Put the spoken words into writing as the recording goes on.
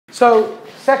So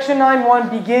section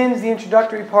 9.1 begins the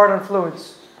introductory part on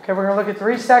fluids. Okay, we're going to look at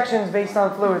 3 sections based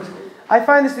on fluids. I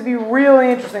find this to be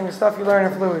really interesting, the stuff you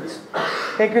learn in fluids.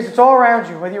 Okay, because it's all around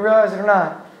you, whether you realize it or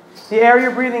not. The air you're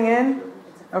breathing in,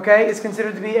 okay, is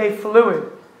considered to be a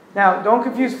fluid. Now, don't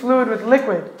confuse fluid with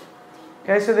liquid.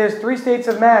 Okay, so there's 3 states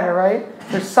of matter, right?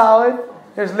 There's solid,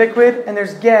 there's liquid, and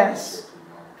there's gas.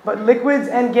 But liquids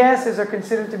and gases are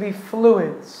considered to be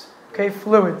fluids. Okay,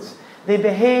 fluids. They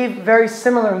behave very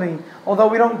similarly, although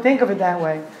we don't think of it that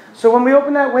way. So when we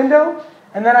open that window,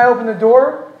 and then I open the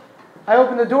door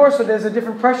so there's a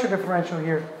different pressure differential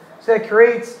here. So that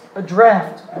creates a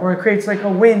draft, or it creates like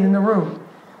a wind in the room.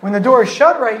 When the door is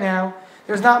shut right now,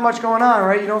 there's not much going on,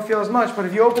 right? You don't feel as much. But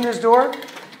if you open this door,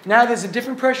 now there's a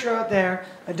different pressure out there,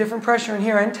 a different pressure in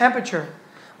here, and temperature.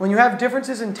 When you have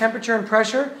differences in temperature and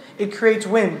pressure, it creates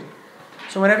wind.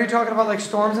 So whenever you're talking about like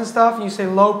storms and stuff, and you say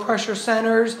low pressure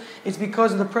centers, it's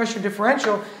because of the pressure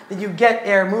differential that you get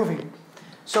air moving.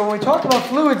 So when we talk about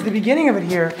fluids, the beginning of it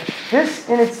here, this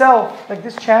in itself, like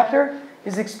this chapter,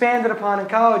 is expanded upon in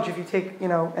college if you take,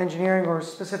 engineering or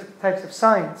specific types of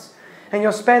science. And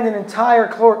you'll spend an entire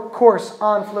course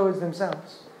on fluids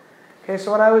themselves. Okay,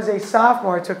 so when I was a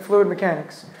sophomore, I took fluid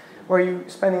mechanics, where you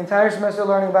spend the entire semester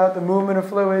learning about the movement of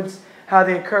fluids, how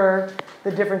they occur,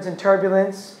 the difference in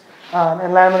turbulence,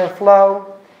 and laminar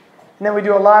flow. And then we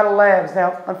do a lot of labs.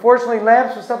 Now, unfortunately,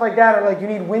 labs for stuff like that are like you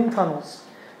need wind tunnels.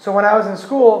 So when I was in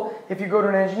school, if you go to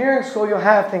an engineering school, you'll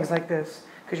have things like this,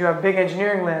 because you have big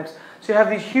engineering labs. So you have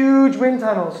these huge wind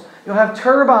tunnels. You'll have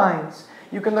turbines.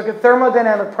 You can look at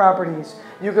thermodynamic properties.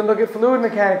 You can look at fluid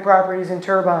mechanic properties in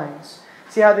turbines.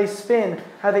 See how they spin,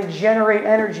 how they generate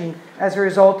energy as a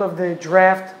result of the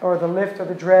draft or the lift or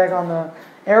the drag on the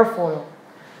airfoil.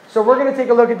 So we're going to take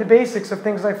a look at the basics of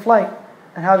things like flight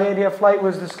and how the idea of flight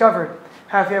was discovered.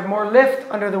 How if you have more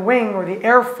lift under the wing or the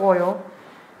airfoil,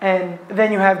 and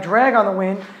then you have drag on the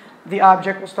wing, the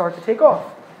object will start to take off.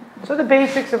 So the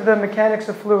basics of the mechanics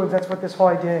of fluids, that's what this whole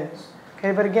idea is.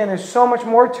 Okay, but again, there's so much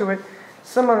more to it,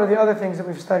 similar to the other things that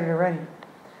we've studied already.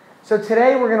 So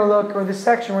today we're going to look, or this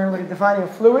section, we're going to look at defining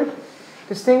a fluid,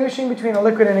 distinguishing between a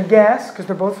liquid and a gas, because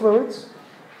they're both fluids,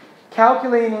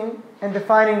 calculating and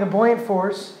defining the buoyant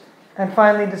force, and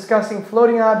finally discussing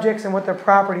floating objects and what their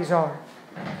properties are.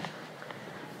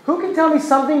 Who can tell me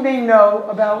something they know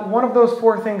about one of those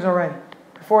 4 things already,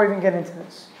 before we even get into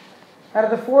this? Out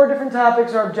of the 4 different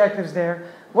topics or objectives there,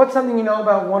 what's something you know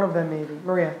about one of them maybe?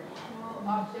 Maria? Well,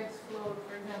 objects float,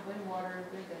 for example, in water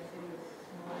if their density is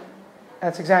smaller.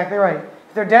 That's exactly right.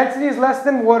 If their density is less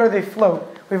than water, they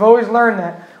float. We've always learned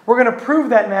that. We're going to prove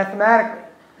that mathematically.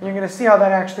 And you're going to see how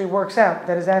that actually works out.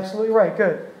 That is absolutely right.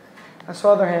 Good. I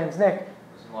saw other hands. Nick?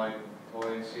 Doesn't like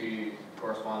buoyancy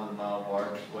correspond to the amount of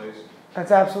water displaced?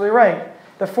 That's absolutely right.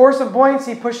 The force of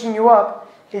buoyancy pushing you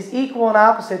up is equal and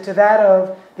opposite to that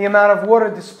of the amount of water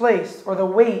displaced, or the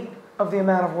weight of the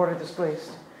amount of water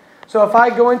displaced. So if I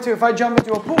jump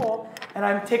into a pool and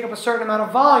I take up a certain amount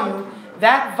of volume,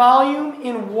 that volume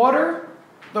in water,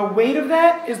 the weight of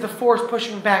that is the force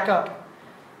pushing back up.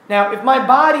 Now, if my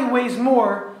body weighs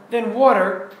more than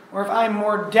water, or if I'm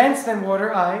more dense than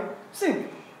water, I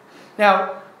sink.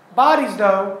 Now, bodies,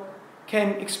 though,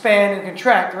 can expand and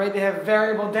contract, right? They have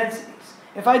variable densities.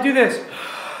 If I do this,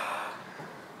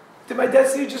 did my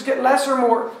density just get less or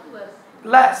more?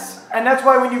 Less. And that's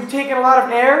why when you've taken a lot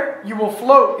of air, you will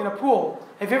float in a pool.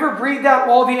 Have you ever breathed out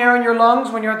all the air in your lungs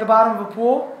when you're at the bottom of a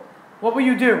pool? What will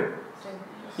you do?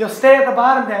 You'll stay at the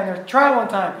bottom down there. Try it one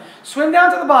time. Swim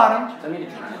down to the bottom.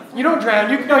 You don't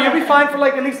drown. You'll be fine for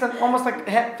like at least almost like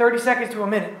 30 seconds to a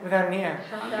minute without any air.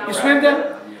 You swim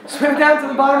down to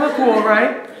the bottom of the pool,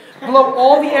 right? Blow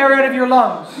all the air out of your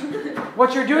lungs.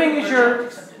 What you're doing is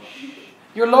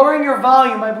you're lowering your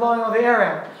volume by blowing all the air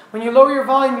out. When you lower your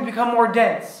volume, you become more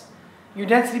dense. Your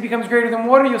density becomes greater than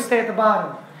water, you'll stay at the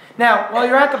bottom. Now, while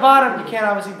you're at the bottom, you can't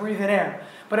obviously breathe in air.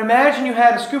 But imagine you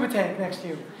had a scuba tank next to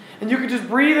you. And you could just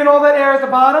breathe in all that air at the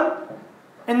bottom,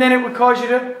 and then it would cause you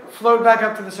to float back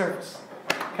up to the surface.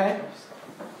 Okay?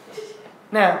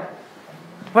 Now,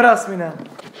 what else do we know?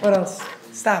 What else?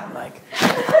 Stop, Mike.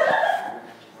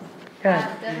 Okay.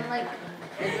 Doesn't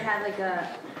does it have like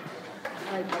a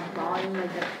volume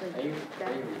like that?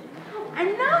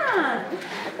 I'm not.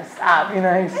 Stop, be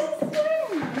nice.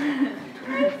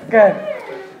 Good.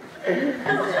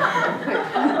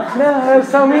 No, that was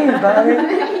so mean, Bobby.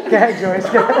 Go ahead, Joyce.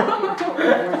 Go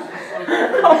ahead.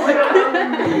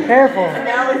 Careful.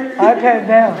 iPad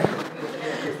down.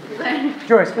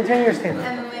 Joyce, continue your statement.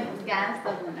 And with gas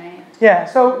doesn't, right? Yeah,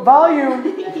 so volume,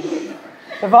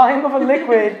 the volume of a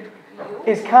liquid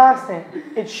is constant.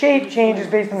 Its shape changes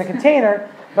based on the container,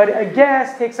 But a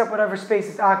gas takes up whatever space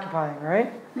it's occupying,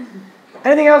 right?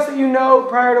 Anything else that you know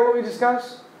prior to what we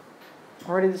discussed?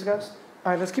 Already discussed?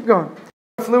 All right, let's keep going.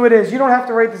 What fluid is. You don't have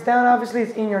to write this down, obviously.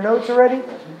 It's in your notes already.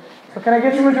 So can I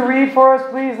get someone to read for us,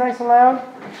 please, nice and loud?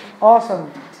 Awesome.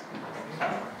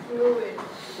 Fluid.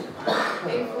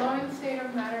 A flowing state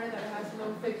of matter that has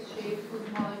no fixed shape, whose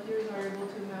molecules are able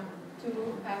to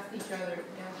move past each other,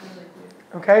 gas and liquid.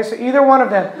 Okay, so either one of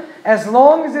them. As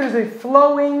long as it is a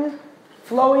flowing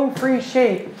free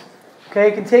shape, okay,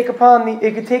 it can take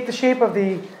the shape of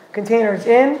the container it's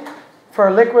in. For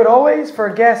a liquid always, for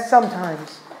a gas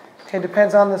sometimes. Okay,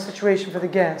 depends on the situation for the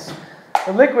gas.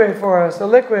 The liquid for us, the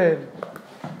liquid.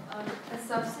 A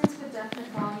substance with definite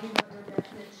volume or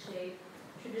definite shape,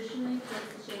 traditionally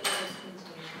takes the shape of its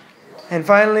container. And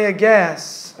finally a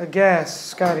gas. A gas.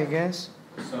 Scotty, a gas?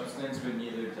 Substance with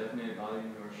neither definite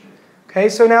volume nor shape. Okay,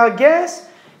 so now a gas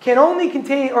can only be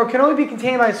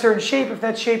contained by a certain shape if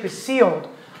that shape is sealed.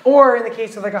 Or in the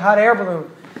case of like a hot air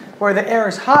balloon, where the air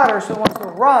is hotter, so it wants to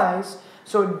rise,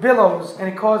 so it billows and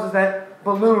it causes that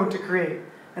balloon to create.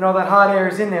 And all that hot air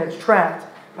is in there, it's trapped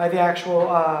by the actual,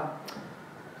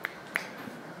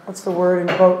 what's the word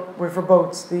in boat, for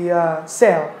boats? The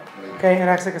sail. Okay, it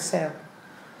acts like a sail.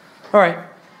 All right.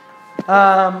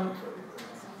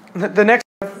 The next,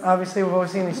 obviously we've always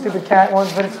seen these stupid cat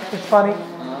ones, but it's funny.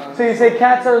 So you say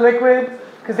cats are liquid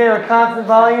because they are a constant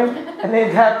volume and they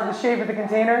adapt to the shape of the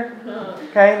container.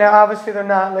 Okay, now obviously they're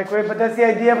not liquid, but that's the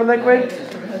idea of a liquid.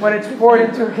 When it's poured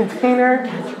into a container,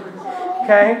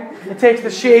 okay, it takes the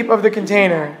shape of the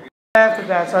container. After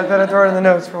that, so I thought I'd throw it in the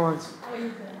notes for once.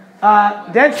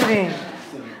 Density.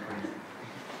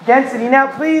 Density. Now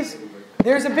please,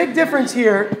 there's a big difference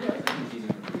here.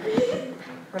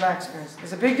 Relax, guys.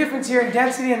 There's a big difference here in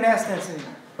density and mass density.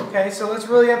 Okay, so let's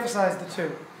really emphasize the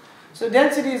two. So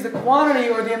density is the quantity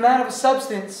or the amount of a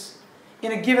substance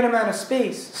in a given amount of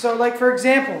space. So like for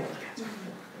example,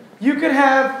 you could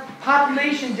have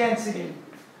population density.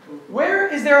 Where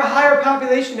is there a higher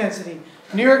population density?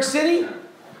 New York City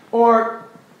or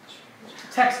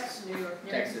Texas?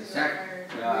 Texas.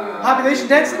 Population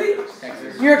density?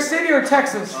 Texas. New York City or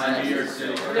Texas? New York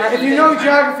City. If you know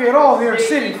geography at all, New York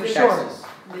City for sure.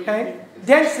 Okay?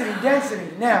 Density.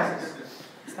 Now,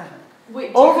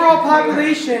 overall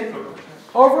population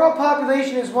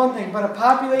is one thing, but a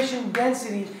population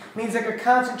density means like a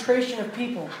concentration of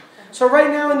people. So right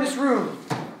now in this room,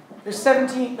 there's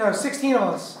 16 of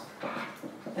us.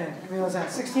 Yeah, realize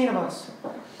that, 16 of us.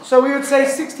 So we would say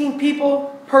 16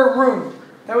 people per room.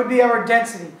 That would be our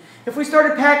density. If we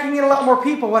started packing in a lot more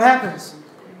people, what happens?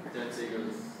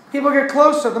 People get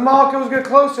closer, the molecules get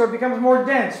closer, it becomes more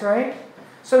dense, right?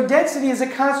 So density is a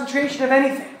concentration of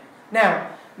anything. Now,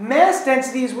 mass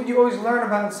density is what you always learn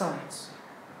about in science.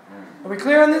 Are we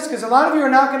clear on this? Because a lot of you are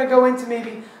not going to go into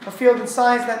maybe a field in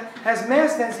science that has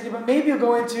mass density, but maybe you'll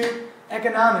go into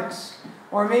economics.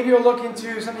 Or maybe you'll look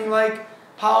into something like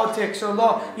politics or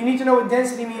law. You need to know what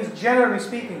density means generally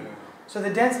speaking. So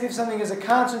the density of something is a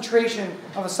concentration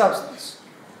of a substance.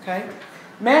 Okay?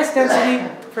 Mass density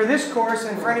for this course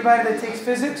and for anybody that takes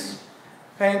physics,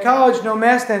 okay, in college, know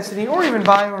mass density, or even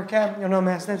bio or chem, you'll know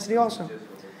mass density also.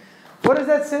 What is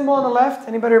that symbol on the left?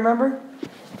 Anybody remember?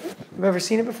 You've ever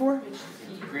seen it before?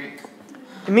 Greek.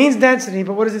 It means density,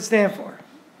 but what does it stand for?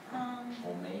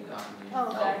 Omega.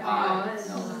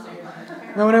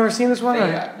 No one ever seen this one?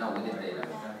 Theta. No, we did theta.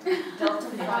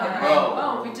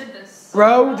 Oh, we did this.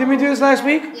 Rho? Didn't we do this last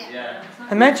week? Yeah.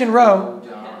 I mentioned rho.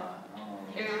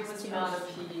 It was not a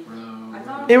P. I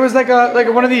thought It was like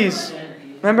a one of these.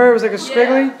 Remember? It was like a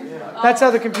squiggly. That's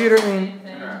how the computer.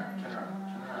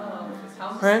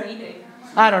 Right? misleading.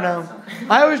 I don't know.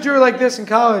 I always drew it like this in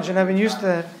college, and I've been used to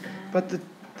that. But the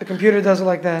computer does it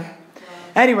like that.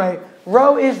 Anyway,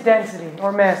 rho is density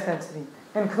or mass density,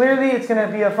 and clearly it's going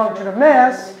to be a function of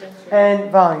mass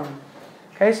and volume.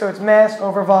 Okay, so it's mass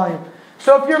over volume.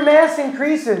 So if your mass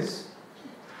increases,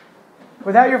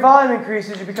 without your volume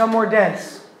increases, you become more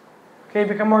dense. Okay, you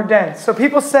become more dense. So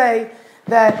people say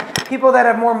that people that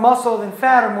have more muscle than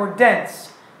fat are more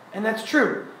dense. And that's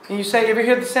true. And you say, you ever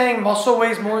hear the saying, muscle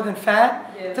weighs more than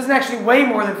fat? Yeah. It doesn't actually weigh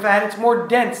more than fat, it's more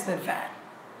dense than fat.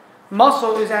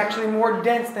 Muscle is actually more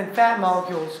dense than fat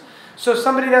molecules. So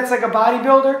somebody that's like a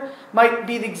bodybuilder might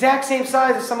be the exact same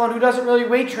size as someone who doesn't really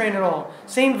weight train at all.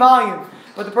 Same volume.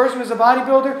 But the person who's a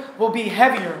bodybuilder will be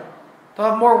heavier.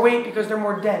 They'll have more weight because they're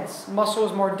more dense. Muscle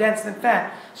is more dense than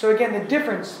fat. So again, the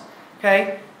difference,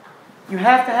 okay, you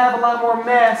have to have a lot more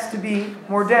mass to be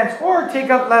more dense or take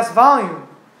up less volume.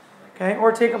 Okay,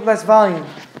 or take up less volume.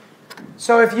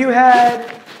 So if you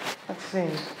had, let's see.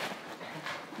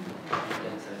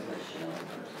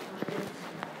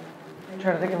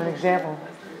 trying to think of an example.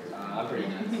 I'm pretty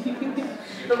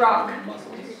nice. The Rock.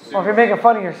 Well, if you're making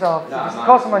fun of yourself, just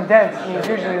call someone dense. I mean,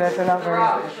 usually that's not very.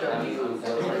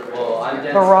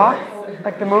 The Rock?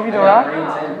 Like the movie The Rock?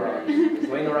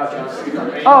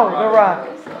 Oh, The Rock.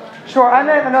 Sure, I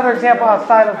meant another example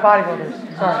outside of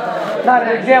bodybuilders. Sorry. Not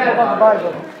an example of the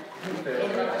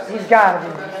bodybuilder. He's got to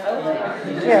be.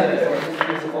 Yeah.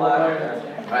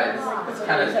 Alright, it's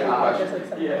kind of a stupid question.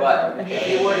 But if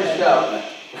you were to show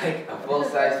like a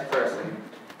full-sized person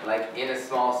like in a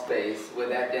small space, would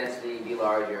that density be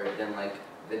larger than like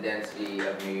the density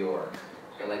of New York?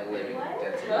 Or like living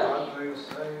density?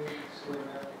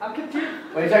 I'm confused.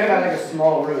 But you're talking about like a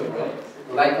small room, right?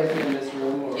 Like in this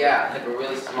room or yeah, like a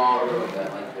really small room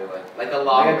that like they're like a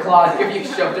locker. Like a closet. If you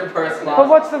shoved a person But out.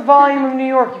 what's the volume of New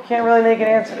York? You can't really make an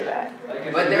answer to that.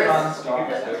 But there's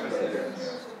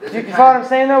You follow what I'm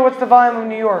saying though? What's the volume of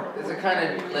New York? there's a kind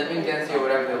of living density or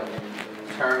whatever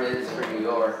the term is for New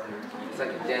York. It's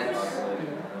like a dense.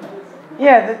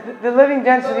 Yeah, the living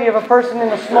density of a person in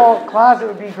a small closet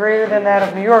would be greater than that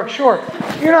of New York. Sure,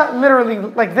 you're not literally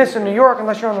like this in New York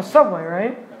unless you're on the subway,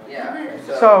 right? Yeah.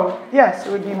 So yes,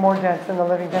 it would be more dense than the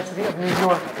living density of New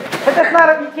York. But that's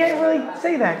not. You can't really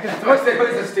say that It because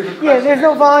was a stupid question. yeah, there's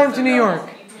no volume to New York.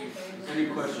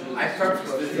 I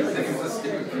purposely think it's a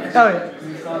stupid question. Oh yeah.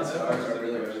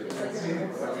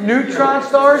 Neutron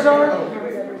stars are?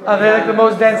 Are they like the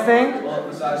most dense thing?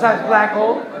 Besides black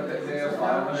hole? They have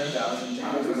 500,000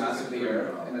 times the mass of the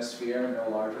Earth in a sphere no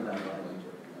larger than Brooklyn.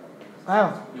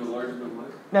 Wow. No larger than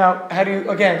what? Now, how do you,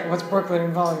 again, what's Brooklyn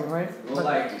in volume, right? Well,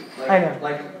 I know.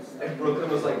 Like if Brooklyn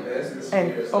was like this, the And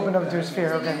sphere is open like up to a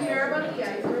sphere, Did you okay. hear about the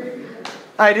iceberg?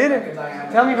 I didn't.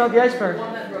 Tell me about the iceberg.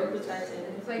 One that broke the Titanic.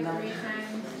 It's like 3 times.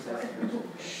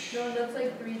 No, that's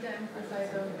like 3 times the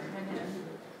size of Manhattan.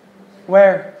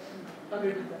 Where?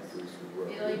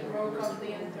 It like broke up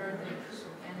the Antarctic.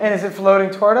 And is it floating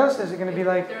toward us? Is it going to be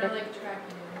like... They're like tracking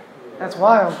it. That's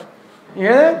wild. You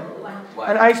hear that? What?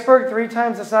 An iceberg 3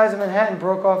 times the size of Manhattan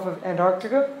broke off of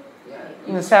Antarctica?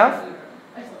 In the south?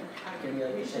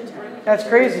 That's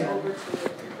crazy.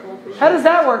 How does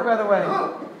that work, by the way?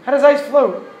 How does ice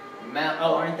float?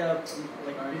 aren't the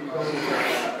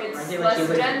It's less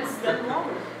dense than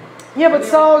water. Yeah, but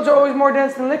solids are always more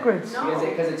dense than liquids.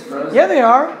 because it's frozen. Yeah, they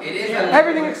are. It is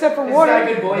Everything except for It's got water.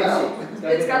 good buoyancy.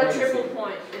 It's got a triple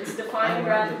point. It's defying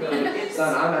gravity, it's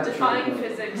Son, I'm not the defying triple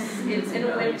physics, it's in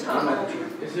a wind tunnel.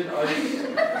 Is it ice?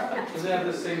 Does it have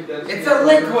the same density? It's a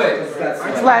liquid.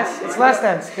 It's less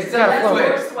dense. 'Cause it's gotta float.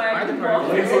 liquid. Swag and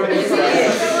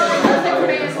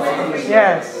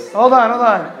Yes. Hold on.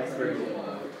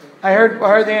 I heard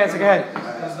the answer. Go ahead.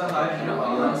 Does the hydrogen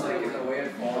bonds Like in the way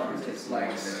it forms, it's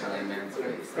like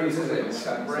freezes it and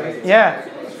separates? Yeah.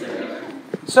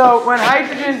 So when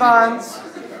hydrogen bonds,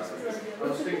 I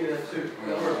was thinking that too.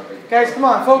 guys, come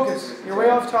on, focus. You're way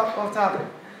off topic.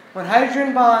 When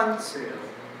hydrogen bonds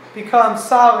become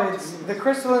solids, the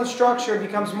crystalline structure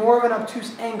becomes more of an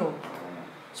obtuse angle.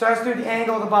 So that's through the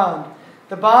angle of the bond.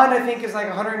 The bond, I think, is like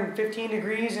 115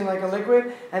 degrees in like a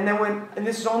liquid, and then and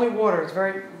this is only water. It's a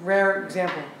very rare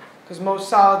example because most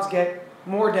solids get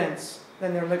more dense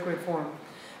than their liquid form.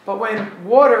 But when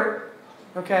water,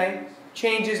 okay,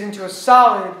 changes into a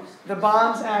solid, the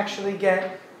bonds actually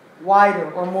get wider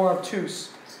or more obtuse.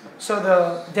 So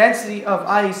the density of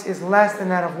ice is less than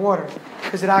that of water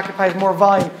because it occupies more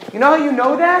volume. You know how you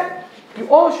know that? You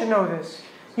all should know this.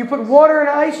 You put water in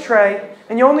an ice tray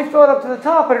and you only fill it up to the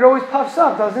top, but it always puffs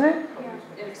up, doesn't it?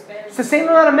 It expands. It's the same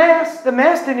amount of mass. The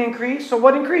mass didn't increase, so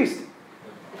what increased?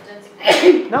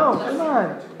 No, come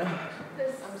on.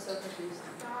 I'm so confused.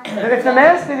 If the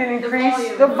mass didn't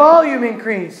increase, the volume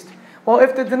increased. Well,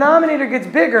 if the denominator gets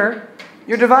bigger,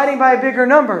 you're dividing by a bigger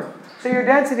number. So your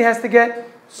density has to get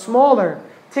smaller.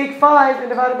 Take 5 and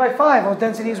divide it by 5. Well,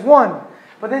 density is 1.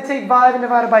 But then take 5 and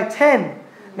divide it by 10.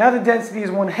 Now the density is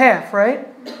 1/2, right?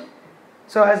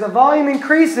 So as the volume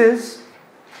increases,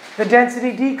 the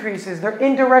density decreases. They're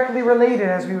indirectly related,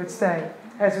 as we would say,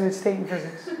 as we would state in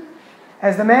physics.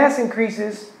 As the mass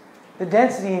increases, the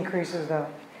density increases, though.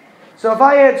 So if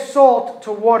I add salt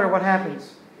to water, what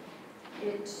happens?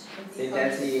 The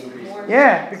density increases.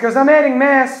 Yeah, because I'm adding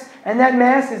mass, and that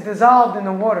mass is dissolved in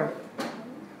the water.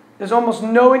 There's almost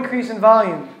no increase in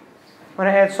volume when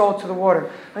I add salt to the water.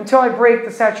 Until I break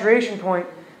the saturation point,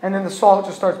 and then the salt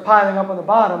just starts piling up on the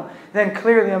bottom, then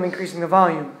clearly I'm increasing the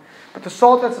volume. But the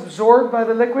salt that's absorbed by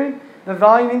the liquid, the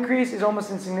volume increase is almost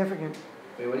insignificant.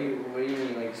 Wait, what do you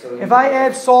mean? Like, so If I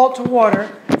add salt to water,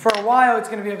 for a while it's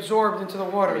going to be absorbed into the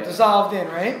water, dissolved in,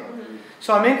 right?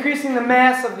 So I'm increasing the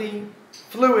mass of the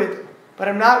fluid, but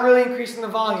I'm not really increasing the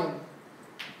volume.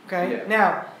 Okay?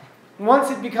 Yeah.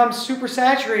 once it becomes super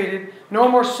saturated, no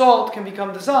more salt can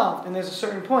become dissolved, and there's a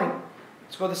certain point.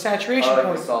 It's called the saturation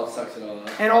point. The salt sucks it all up.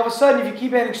 And all of a sudden, if you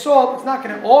keep adding salt, it's not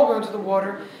going to all go into the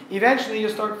water. Eventually, you'll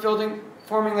start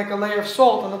forming like a layer of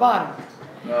salt on the bottom.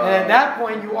 And at that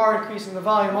point, you are increasing the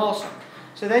volume also.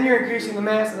 So then you're increasing the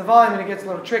mass and the volume, and it gets a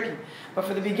little tricky. But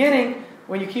for the beginning,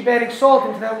 when you keep adding salt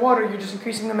into that water, you're just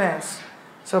increasing the mass.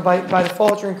 So by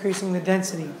default, you're increasing the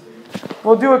density.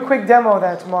 We'll do a quick demo of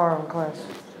that tomorrow in class.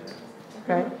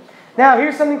 Okay? Now,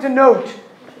 here's something to note.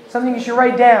 Something you should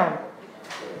write down.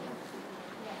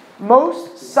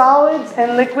 Most solids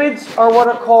and liquids are what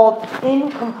are called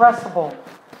incompressible.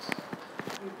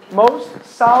 Most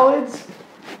solids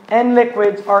and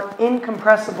liquids are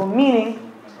incompressible,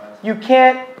 meaning you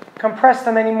can't compress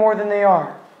them any more than they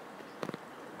are.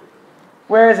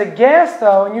 Whereas a gas,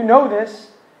 though, and you know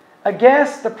this, a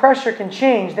gas, the pressure can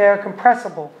change. They are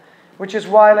compressible, which is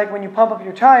why, like when you pump up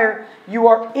your tire, you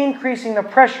are increasing the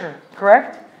pressure,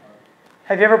 correct?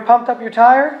 Have you ever pumped up your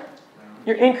tire?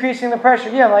 You're increasing the pressure.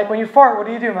 Yeah, like when you fart, what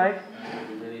do, Mike?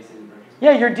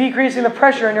 Yeah, you're decreasing the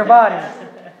pressure in your body.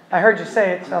 I heard you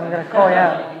say it, so I'm going to call you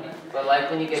out. But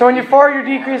like when you get So when you fart, you're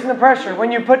decreasing the pressure.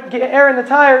 When you put air in the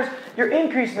tires, you're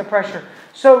increasing the pressure.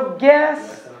 So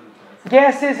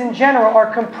gases in general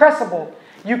are compressible.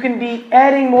 You can be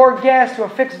adding more gas to a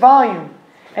fixed volume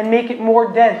and make it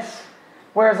more dense.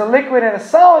 Whereas a liquid and a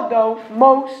solid, though,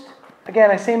 most, again,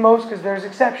 I say most because there's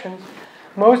exceptions,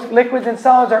 most liquids and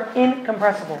solids are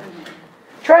incompressible.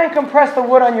 Try and compress the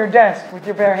wood on your desk with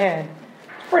your bare hand.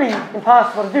 It's pretty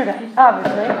impossible to do that,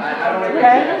 obviously.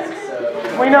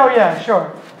 Okay? We know, yeah,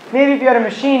 sure. Maybe if you had a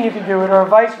machine you could do it, or a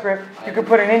vice grip, you could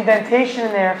put an indentation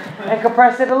in there and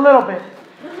compress it a little bit.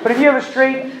 But if you have a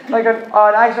straight, like an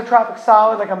isotropic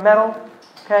solid, like a metal,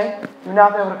 okay, you're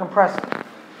not able to compress it.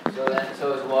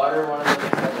 So is water one of those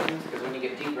exceptions? Because when you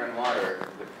get deeper in water,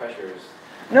 the pressure is...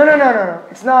 No.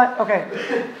 It's not, okay.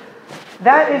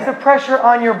 That is the pressure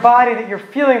on your body that you're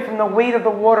feeling from the weight of the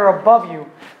water above you.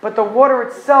 But the water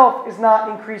itself is not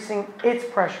increasing its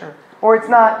pressure. Or it's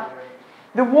not,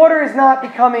 the water is not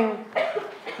becoming,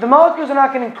 the molecules are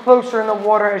not getting closer in the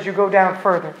water as you go down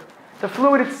further. The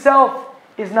fluid itself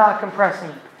is not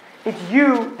compressing. It's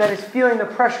you that is feeling the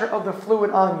pressure of the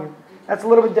fluid on you. That's a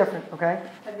little bit different, okay?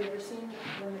 Have you ever seen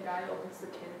when the guy opens the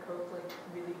can of Coke like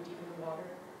really deep in the water?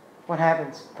 What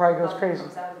happens? Probably goes crazy.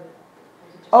 Comes out of it.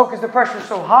 Oh, because the pressure is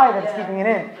so high that it's keeping it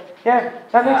in. Yeah,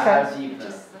 that makes sense.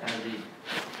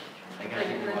 Like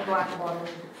in the black water.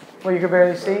 Well, you can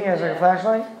barely see. He has like a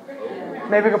flashlight.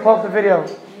 Maybe we can pull up the video.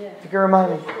 You can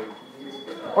remind me.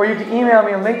 Or you can email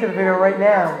me a link to the video right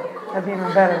now. That'd be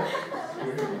even better.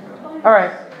 All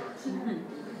right.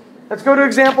 Let's go to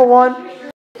example 1.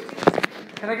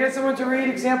 Can I get someone to read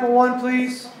example 1,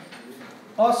 please?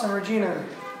 Awesome, Regina.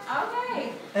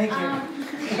 Okay. Thank you.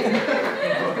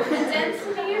 The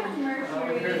density of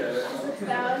mercury is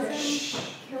 1,000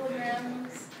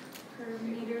 kilograms per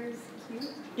meters cubed.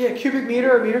 Yeah, cubic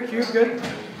meter or meter cube, good.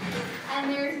 And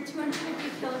there's a 250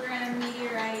 kilogram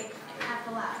meteorite at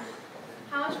the lab.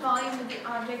 How much volume would the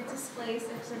object displace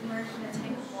if submerged in a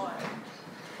tank of water?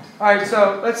 All right,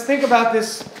 so let's think about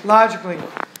this logically.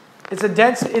 It's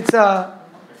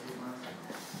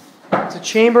a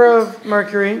chamber of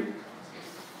mercury.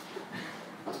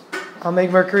 I'll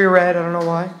make mercury red, I don't know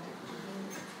why.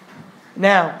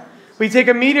 Now, we take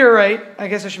a meteorite. I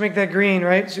guess I should make that green,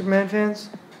 right? Superman fans?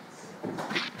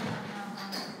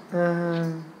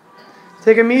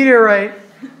 Take a meteorite,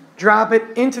 drop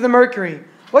it into the mercury.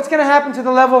 What's going to happen to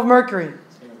the level of mercury?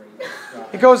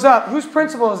 It goes up. Whose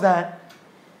principle is that?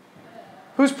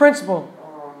 Whose principle?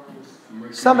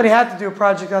 Somebody had to do a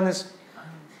project on this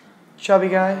chubby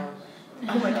guy.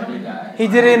 He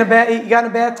did it in he got in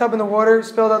a bathtub and the water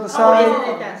spilled out the side.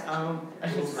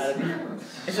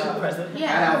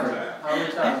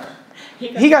 Yeah.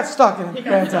 He got stuck in a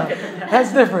bathtub.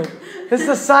 That's different. This is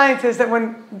a scientist that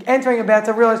when entering a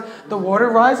bathtub realized the water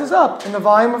rises up and the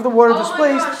volume of the water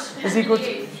displaced is equal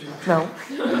to... No.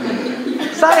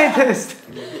 Scientist!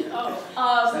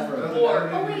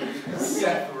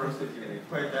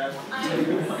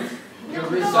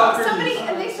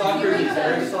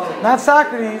 Not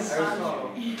Socrates. When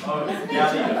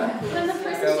the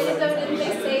person did it though, didn't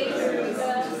they say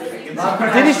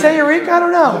Eureka? Did he say Eureka? I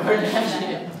don't know.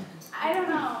 I don't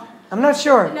know. I'm not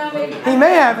sure. No, maybe. He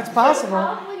may have, it's possible.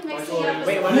 Probably mixing up.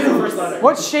 Wait, what is the first letter?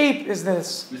 What shape is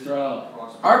this?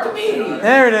 Archimedes!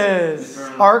 There it is.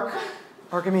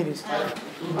 Archimedes.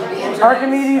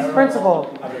 Archimedes' principle.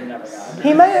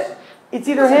 He may have, it's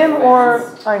either him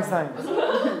or Einstein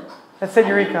that said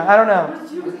Eureka. I don't know. No,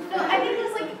 I think it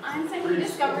was like Einstein who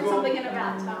discovered something in a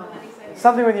bathtub and then he said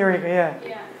Something with Eureka, yeah.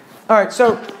 Yeah. All right,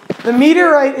 so the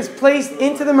meteorite is placed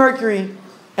into the mercury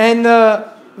and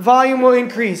the volume will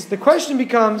increase. The question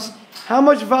becomes, how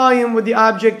much volume would the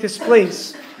object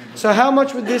displace? So how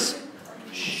much would this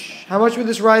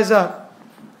rise up?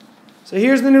 So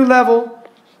here's the new level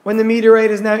when the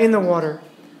meteorite is now in the water.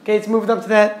 Okay, it's moved up to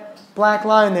that black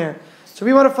line there. So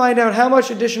we want to find out how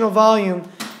much additional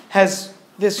volume has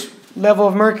this level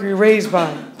of mercury raised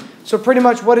by. So pretty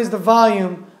much what is the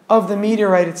volume of the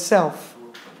meteorite itself?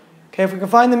 Okay, if we can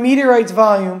find the meteorite's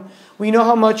volume, we know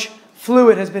how much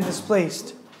fluid has been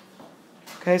displaced.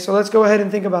 Okay, so let's go ahead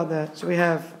and think about that. So we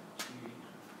want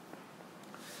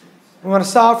to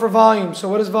solve for volume. So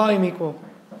what does volume equal?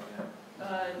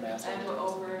 M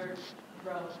over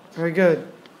rho. Very good.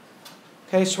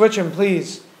 Okay, switch them,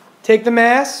 please. Take the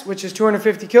mass, which is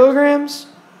 250 kilograms,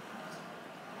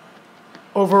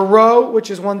 over rho,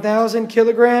 which is 1,000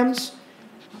 kilograms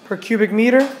per cubic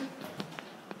meter.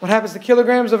 What happens to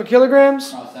kilograms over kilograms?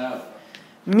 Cross out.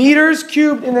 Meters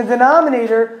cubed in the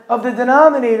denominator of the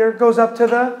denominator goes up to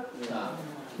the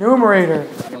numerator.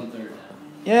 1/3 now.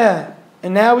 Yeah.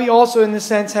 And now we also, in this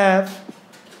sense, have,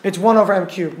 it's 1 over m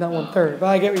cubed, not 1/3. But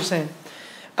I get what you're saying.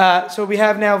 So we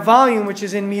have now volume, which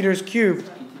is in meters cubed.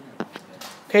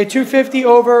 Okay, 250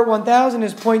 over 1,000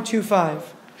 is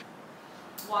 0.25.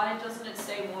 Why doesn't it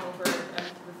say 1 over m to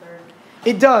the third?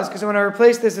 It does, because when I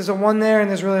replace this, there's a 1 there and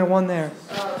there's really a 1 there.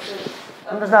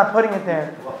 I'm just not putting it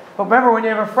there. But remember, when you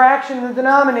have a fraction in the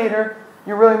denominator,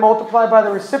 you really multiply by the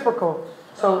reciprocal.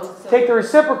 So take the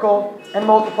reciprocal and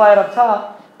multiply it up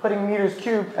top, putting meters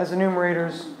cubed as the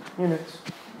numerator's units.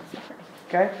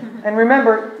 Okay? And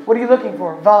remember, what are you looking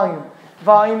for? Volume.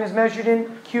 Volume is measured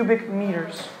in cubic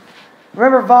meters.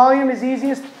 Remember, volume is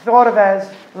easiest thought of as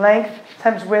length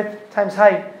times width times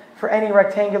height for any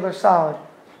rectangular solid.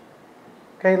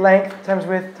 Okay, length times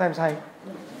width times height.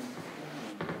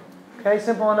 Okay,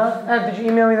 simple enough. Did you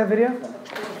email me that video?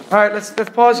 All right, let's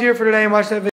pause here for today and watch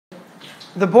that video.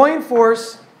 The buoyant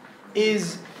force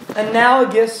is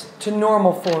analogous to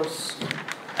normal force.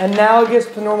 Analogous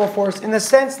to normal force in the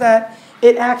sense that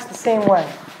it acts the same way.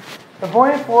 The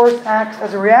buoyant force acts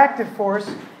as a reactive force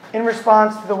in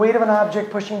response to the weight of an object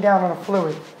pushing down on a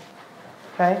fluid.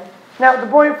 Okay? Now, the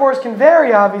buoyant force can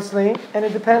vary, obviously, and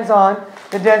it depends on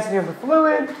the density of the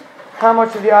fluid, how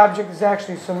much of the object is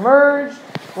actually submerged.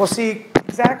 We'll see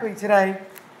exactly today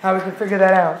how we can figure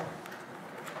that out.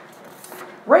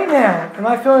 Right now, am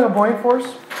I feeling a buoyant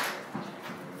force?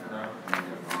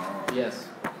 Yes.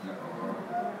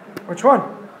 Which one?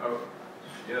 Oh,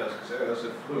 yes, because that's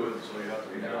a fluid, so you have to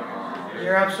be down.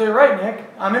 You're absolutely right, Nick.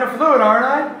 I'm in a fluid, aren't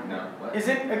I? No. What?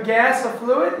 Isn't a gas a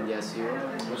fluid? Yes, you are.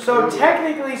 So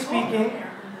technically speaking,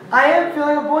 I am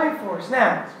feeling a buoyant force.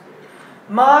 Now,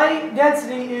 my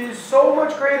density is so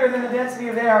much greater than the density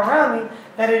of the air around me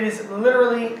that it is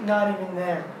literally not even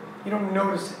there. You don't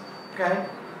notice it, okay?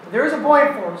 But there is a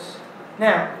buoyant force.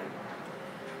 Now,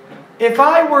 if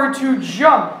I were to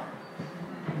jump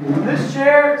from this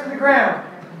chair to the ground,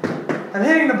 I'm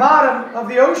hitting the bottom of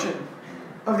the ocean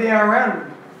of the air around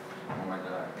me. Oh my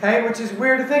God. Okay, which is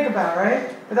weird to think about,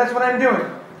 right? But that's what I'm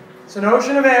doing. It's an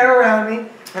ocean of air around me,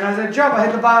 and as I jump, I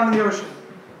hit the bottom of the ocean,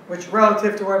 which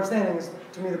relative to where I'm standing is,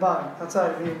 to me, the bottom.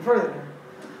 Outside of me, even further there.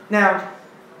 Now,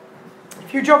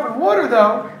 if you jump in water,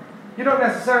 though, you don't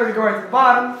necessarily go right to the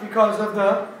bottom because of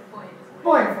the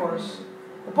buoyant force.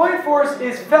 The buoyant force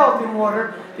is felt in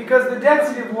water because the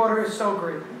density of water is so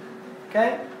great.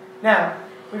 Okay? Now,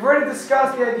 we've already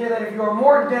discussed the idea that if you are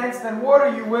more dense than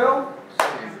water, you will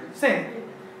sink.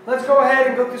 Let's go ahead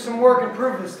and go through some work and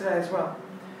prove this today as well.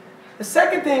 The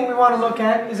second thing we want to look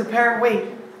at is apparent weight.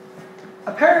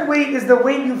 Apparent weight is the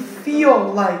weight you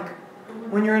feel like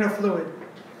when you're in a fluid.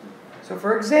 So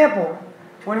for example,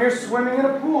 when you're swimming in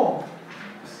a pool,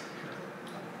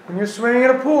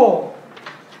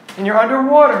 and you're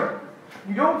underwater,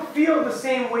 you don't feel the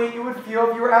same weight you would feel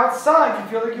if you were outside. You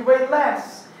feel like you weigh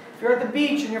less. If you're at the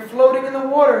beach and you're floating in the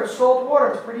water, it's salt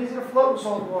water. It's pretty easy to float in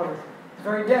salt water. It's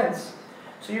very dense.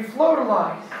 So you float a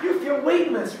lot. You feel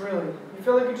weightless, really. You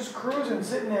feel like you're just cruising,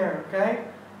 sitting there, okay?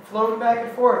 Floating back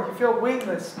and forth. You feel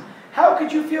weightless. How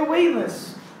could you feel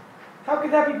weightless? How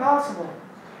could that be possible?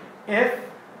 If,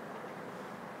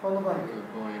 hold the blank. The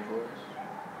buoyant force.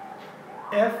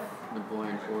 If The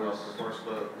buoyant Well, force.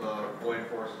 the buoyant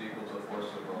force equals the force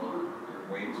of your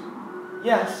weight.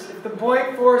 yes, if the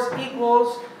buoyant force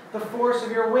equals the force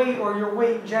of your weight or your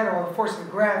weight in general, the force of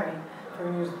gravity, if we're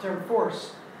going to use the term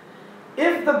force.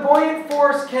 If the buoyant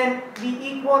force can be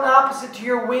equal and opposite to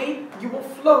your weight, you will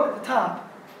float at the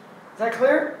top. Is that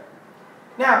clear?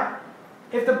 Now,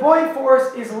 if the buoyant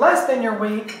force is less than your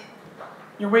weight's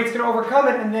going to overcome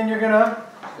it, and then you're going to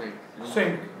Sink.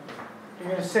 sink.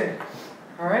 you're going to sit.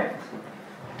 All right?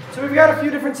 So we've got a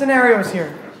few different scenarios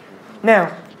here.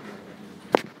 Now,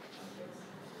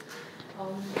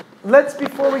 let's,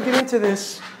 before we get into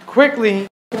this, quickly,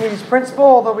 Archimedes' principle,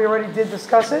 although we already did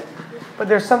discuss it, but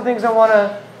there's some things I want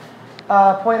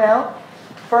to point out.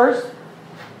 First,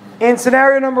 in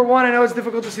scenario number 1, I know it's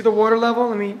difficult to see the water level.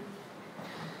 Let me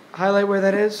highlight where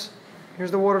that is.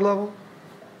 Here's the water level.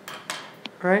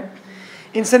 All right?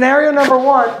 In scenario number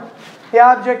 1, the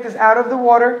object is out of the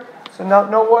water, so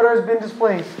no water has been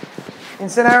displaced. In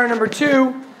scenario number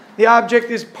 2, the object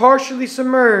is partially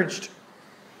submerged.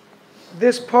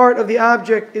 This part of the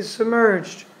object is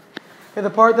submerged. Okay, the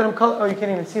part that oh, you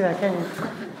can't even see that, can you?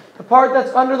 The part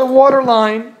that's under the water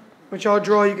line, which I'll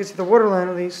draw, you can see the water line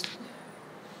at least.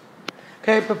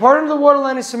 Okay, the part under the water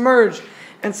line is submerged,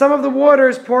 and some of the water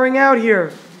is pouring out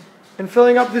here and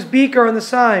filling up this beaker on the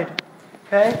side.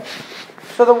 Okay?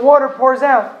 So the water pours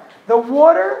out. The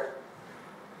water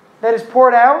that is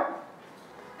poured out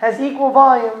has equal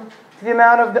volume to the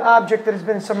amount of the object that has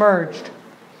been submerged.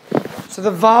 So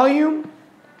the volume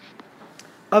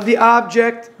of the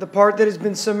object, the part that has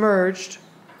been submerged,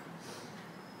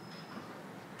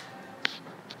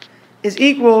 is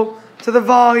equal to the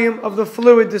volume of the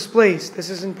fluid displaced. This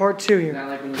is in part 2 here. Not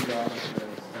like when you draw the stuff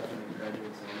in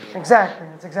graduate school. Exactly,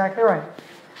 that's exactly right.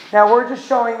 Now we're just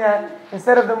showing that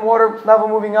instead of the water level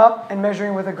moving up and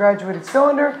measuring with a graduated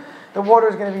cylinder, the water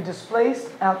is going to be displaced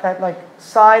out that like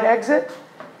side exit,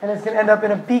 and it's going to end up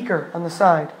in a beaker on the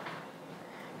side.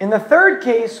 In the third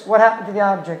case, what happened to the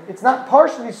object? It's not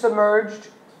partially submerged,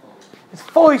 it's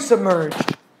fully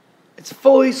submerged. It's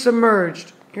fully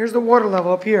submerged. Here's the water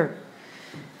level up here.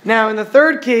 Now in the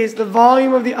third case, the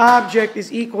volume of the object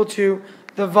is equal to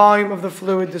the volume of the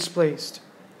fluid displaced.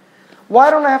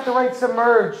 Why don't I have to write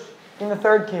submerged in the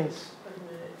third case?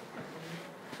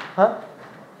 Huh?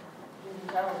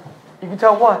 You can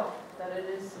tell what? That it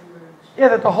is submerged. Yeah,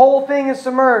 that the whole thing is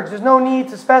submerged. There's no need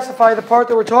to specify the part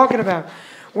that we're talking about.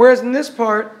 Whereas in this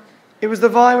part, it was the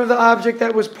volume of the object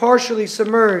that was partially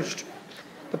submerged.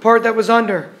 The part that was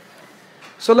under.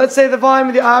 So let's say the volume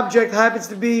of the object happens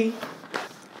to be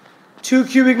 2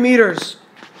 cubic meters.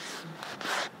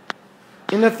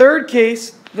 In the third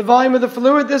case, the volume of the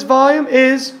fluid, this volume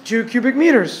is 2 cubic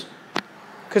meters.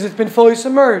 Because it's been fully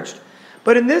submerged.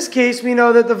 But in this case, we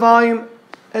know that the volume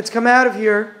that's come out of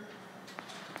here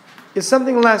is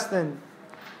something less than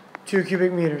 2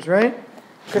 cubic meters, right?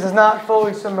 Because it's not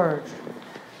fully submerged.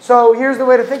 So here's the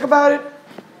way to think about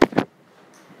it.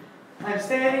 I'm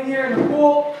standing here in the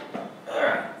pool.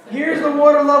 Here's the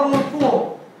water level of the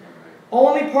pool.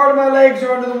 Only part of my legs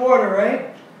are under the water,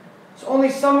 right? So only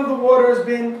some of the water has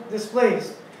been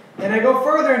displaced. Then I go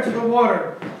further into the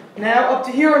water. Now up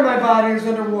to here in my body is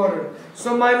underwater.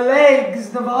 So my legs,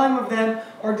 the volume of them,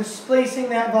 are displacing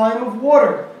that volume of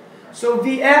water. So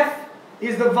VF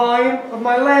is the volume of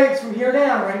my legs from here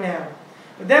down right now.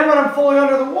 But then when I'm fully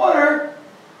under the water,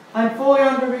 I'm fully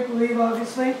under make-believe,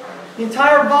 obviously. The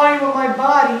entire volume of my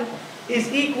body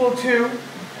is equal to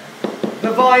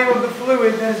the volume of the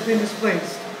fluid that has been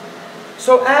displaced.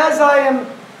 So as I am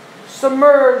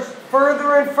submerged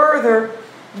further and further,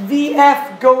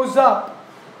 VF goes up.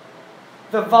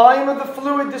 The volume of the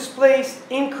fluid displaced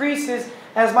increases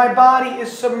as my body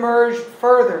is submerged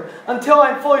further, until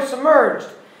I'm fully submerged.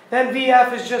 Then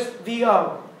VF is just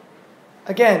VO.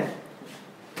 Again,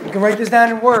 you can write this down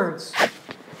in words.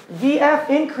 VF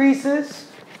increases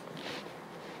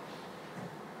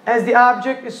as the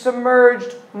object is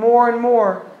submerged more and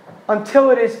more until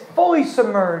it is fully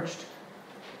submerged.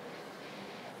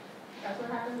 That's what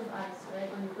happens with ice,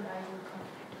 right? When you put ice in the cup,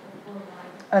 it's full of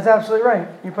ice. That's absolutely right.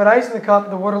 You put ice in the cup,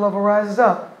 the water level rises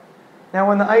up. Now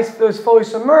when the ice is fully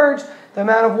submerged, the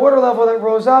amount of water level that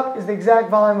rose up is the exact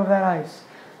volume of that ice.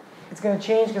 It's going to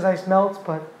change because ice melts,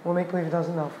 but we'll make believe it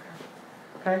doesn't melt.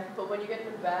 Okay? But when you get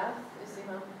in the bath, it's the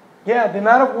amount. Yeah, the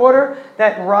amount of water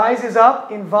that rises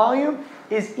up in volume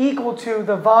is equal to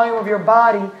the volume of your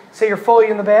body. Say you're fully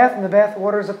in the bath, and the bath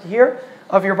water is up to here,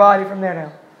 of your body from there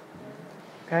down.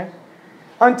 Okay?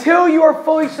 Until you are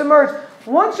fully submerged.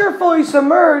 Once you're fully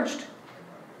submerged,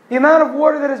 the amount of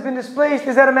water that has been displaced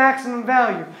is at a maximum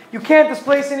value. You can't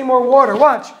displace any more water.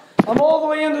 Watch. I'm all the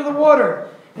way under the water.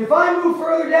 If I move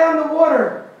further down the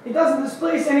water, it doesn't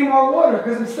displace any more water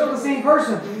because I'm still the same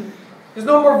person. There's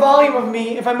no more volume of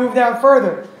me if I move down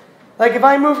further. Like if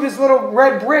I move this little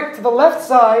red brick to the left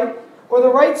side or the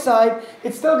right side,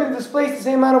 it's still going to displace the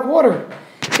same amount of water.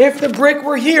 If the brick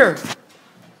were here,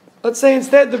 let's say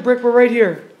instead the brick were right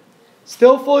here,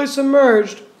 still fully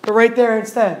submerged, but right there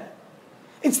instead,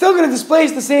 it's still going to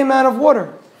displace the same amount of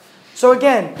water. So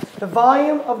again, the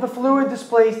volume of the fluid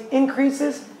displaced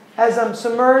increases as I'm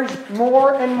submerged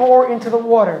more and more into the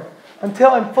water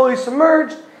until I'm fully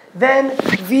submerged, then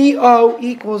VO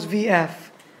equals VF.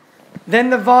 Then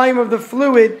the volume of the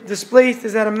fluid displaced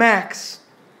is at a max.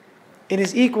 It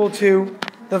is equal to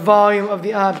the volume of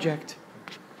the object.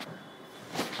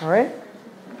 All right?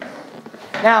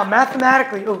 Now,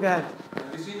 mathematically, oh, go ahead.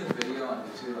 Have you seen the video on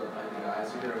YouTube of like the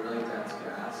guys who get a really dense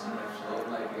gas and they float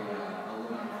like a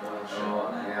aluminum foil shell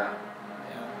on it? Yeah.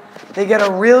 They get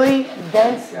a really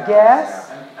dense gas.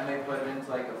 Yeah. And they put it into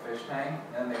like a fish tank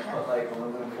and they put like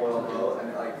aluminum foil boat and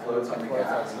it like floats on the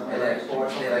gas. And then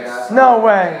they like No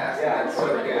way. Yeah, and pour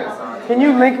the gas on it. Can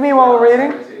you link me while we're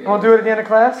reading? And we'll do it at the end of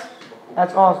class?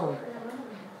 That's awesome.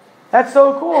 That's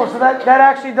so cool. So that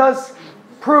actually does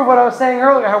prove what I was saying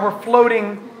earlier, how we're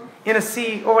floating in a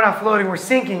sea, or we're not floating, we're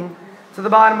sinking to the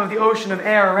bottom of the ocean of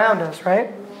air around us,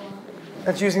 right?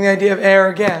 That's using the idea of air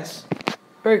or gas.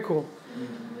 Very cool.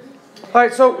 All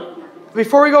right, so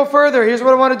before we go further, here's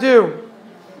what I want to do.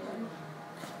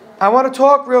 I want to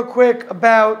talk real quick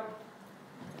about,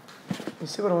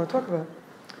 let's see what I want to talk about.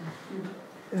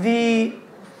 The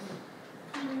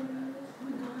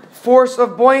force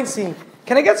of buoyancy.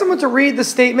 Can I get someone to read the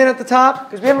statement at the top?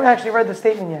 Because we haven't actually read the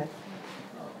statement yet.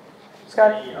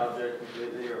 Scott? Any object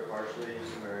completely or partially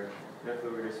submerged in a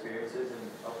fluid experiences an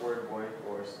upward buoyant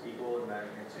force equal in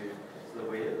magnitude to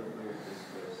the weight of the fluid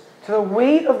displaced. To the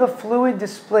weight of the fluid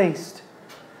displaced.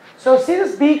 So see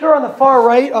this beaker on the far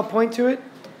right? I'll point to it.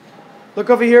 Look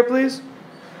over here, please.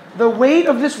 The weight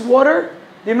of this water,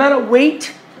 the amount of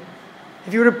weight,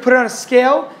 if you were to put it on a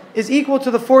scale, is equal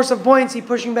to the force of buoyancy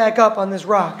pushing back up on this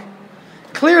rock.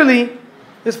 Clearly,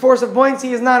 this force of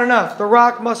buoyancy is not enough. The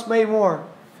rock must weigh more.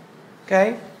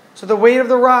 Okay? So the weight of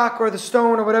the rock or the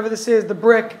stone or whatever this is, the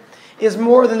brick, is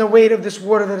more than the weight of this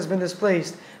water that has been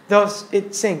displaced. Thus,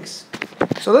 it sinks.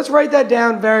 So let's write that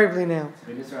down variably now.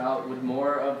 Would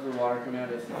more of the water come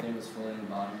out if the thing was floating on the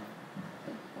bottom?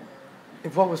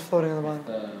 If what was floating on the bottom?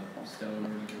 The stone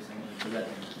or something?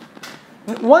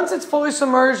 Once it's fully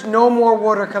submerged, no more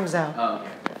water comes out. Oh,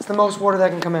 okay. It's the most water that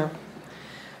can come out.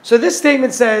 So this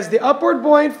statement says the upward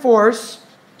buoyant force,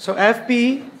 so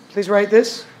FB, please write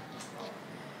this,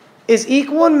 is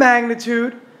equal in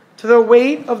magnitude to the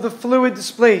weight of the fluid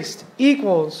displaced,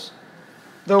 equals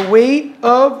the weight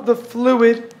of the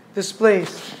fluid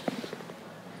displaced.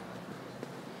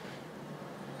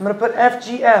 I'm going to put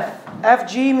FGF.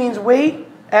 FG means weight,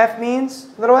 F means,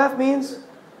 little f means?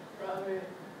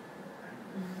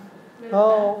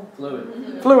 Oh.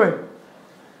 Fluid.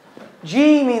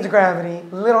 G means gravity,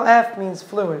 little f means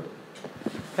fluid.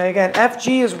 Okay, again,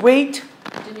 FG is weight.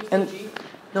 And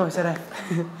no, I said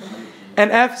F.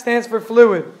 And F stands for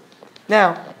fluid.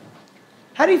 Now,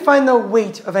 how do you find the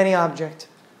weight of any object?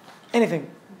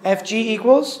 Anything. FG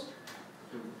equals?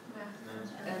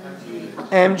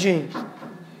 mg.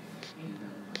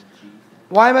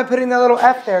 Why am I putting that little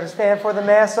f there? To stand for the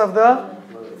mass of the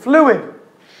fluid.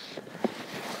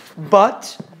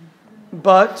 But,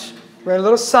 write a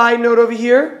little side note over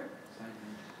here.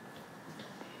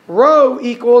 Rho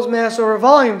equals mass over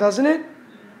volume, doesn't it?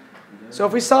 So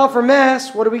if we solve for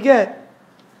mass, what do we get?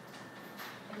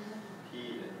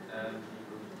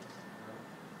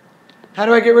 How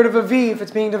do I get rid of a v if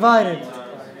it's being divided?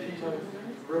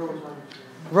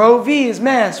 Rho v is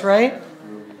mass, right?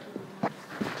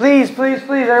 Please,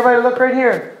 everybody look right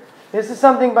here. This is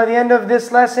something by the end of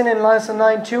this lesson in lesson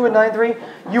 9.2 and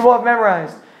 9.3 you will have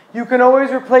memorized. You can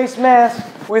always replace mass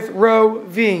with rho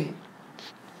v.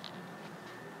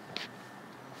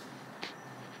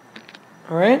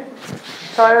 Alright?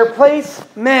 So I replace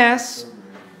mass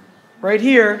right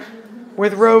here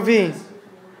with rho v.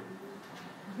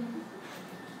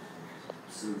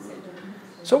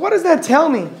 So what does that tell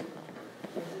me?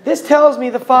 This tells me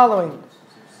the following.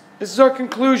 This is our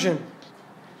conclusion.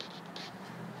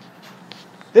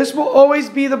 This will always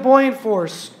be the buoyant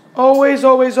force. Always,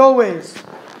 always, always.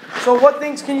 So what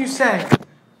things can you say?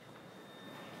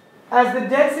 As the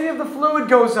density of the fluid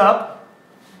goes up,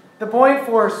 the buoyant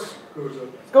force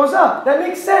goes up. That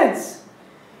makes sense.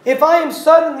 If I am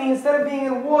suddenly, instead of being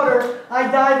in water,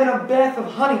 I dive in a bath of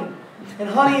honey. And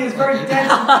honey is very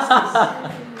dense and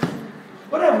viscous.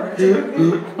 Whatever. It's a good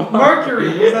thing. Mercury.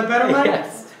 Is that better, Mike?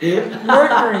 Yes.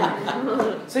 Mercury.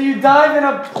 So you dive in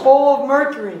a bowl of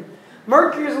mercury.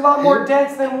 Mercury is a lot more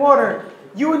dense than water.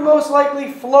 You would most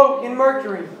likely float in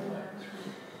mercury.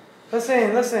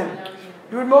 Listen.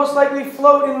 You would most likely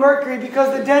float in mercury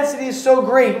because the density is so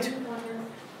great.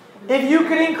 If you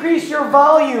could increase your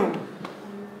volume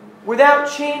without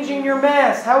changing your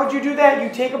mass, how would you do that? You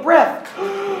take a breath.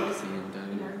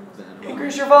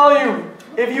 Increase your volume.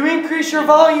 If you increase your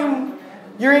volume,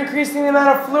 you're increasing the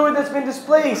amount of fluid that's been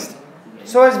displaced.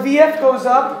 So as VF goes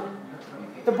up,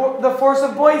 the force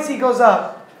of buoyancy goes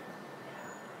up.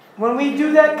 When we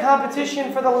do that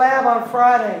competition for the lab on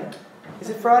Friday, is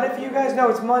it Friday for you guys? No,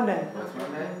 it's Monday. What's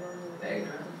Monday?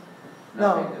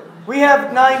 No. We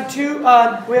have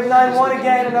 9-2, we have 9-1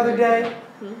 again another day.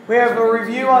 We have a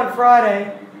review on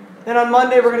Friday. Then on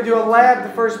Monday we're going to do a lab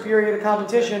the first period of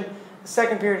competition. The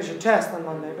second period is your test on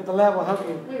Monday, but the lab will help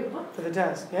you for the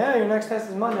test. Yeah, your next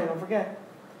test is Monday, don't forget.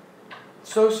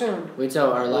 So soon. Wait,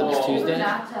 so our lab is Tuesday?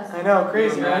 I know,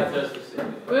 crazy, right? Crazy. It's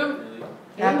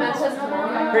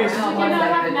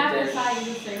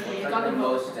like the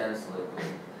most dense liquid.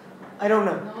 I don't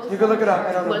know. You can look it up.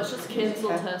 I don't know. Let's just cancel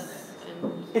tests.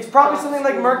 It's probably something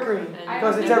like mercury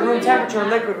because it's at room temperature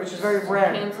liquid, which is very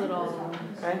rare. Cancel it all.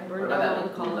 Right? What about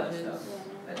that cool stuff?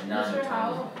 Mr.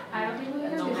 Howell, I don't think we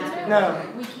can do that. No.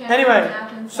 We can't. Anyway,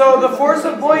 so the force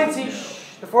of buoyancy,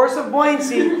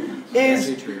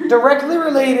 is directly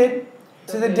related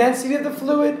to the density of the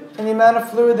fluid and the amount of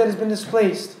fluid that has been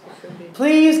displaced.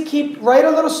 Please write a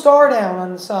little star down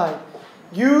on the side.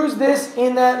 Use this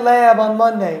in that lab on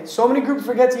Monday. So many groups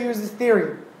forget to use this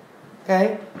theory.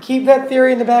 Okay? Keep that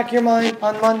theory in the back of your mind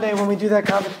on Monday when we do that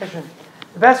competition.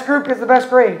 The best group gets the best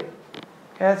grade.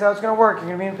 Okay, that's how it's going to work. You're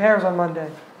going to be in pairs on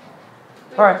Monday.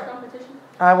 All right.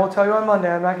 I will tell you on Monday.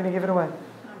 I'm not going to give it away.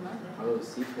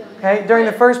 Okay, during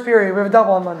the first period, we have a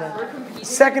double on Monday.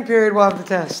 Second period, we'll have the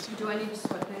test. Do I need a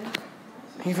sweatband?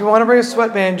 If you want to bring a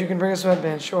sweatband, you can bring a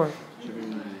sweatband, sure.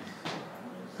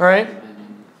 All right?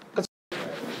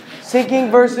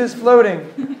 Sinking versus floating.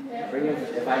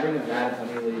 If I bring a bat, how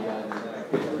many will you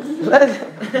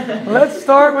guys? Let's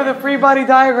start with a free body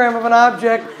diagram of an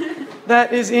object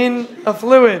that is in a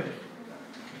fluid.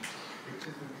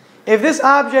 If this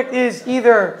object is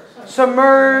either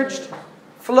submerged,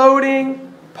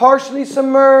 floating, partially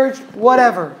submerged,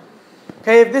 whatever.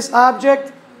 Okay, if this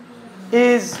object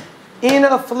is in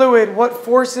a fluid, what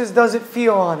forces does it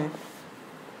feel on it?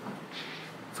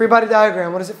 Free body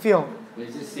diagram, what does it feel?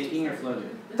 Is it sinking or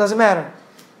floating? Doesn't matter.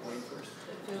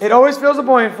 It always feels a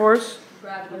buoyant force.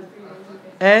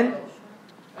 And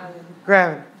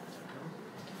gravity.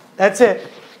 That's it.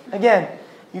 Again,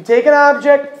 you take an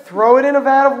object, throw it in a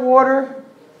vat of water.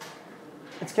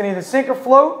 It's going to either sink or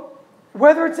float.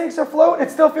 Whether it sinks or float,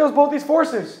 it still feels both these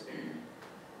forces.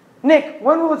 Nick,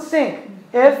 when will it sink?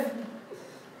 If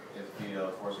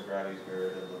the force of gravity is greater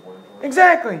than the buoyant force?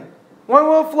 Exactly. When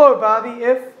will it float, Bobby?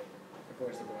 If The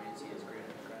force of buoyancy is greater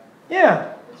than gravity.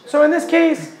 Yeah. So in this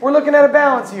case, we're looking at a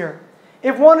balance here.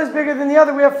 If one is bigger than the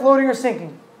other, we have floating or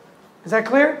sinking. Is that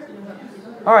clear?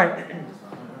 All right.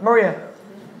 Maria.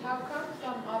 How come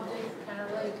some objects kind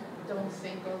of like don't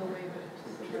sink all the way, but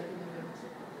just like in the middle?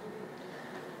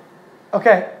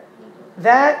 Okay.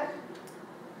 That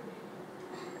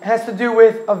has to do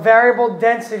with a variable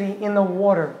density in the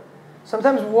water.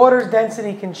 Sometimes water's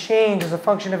density can change as a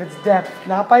function of its depth.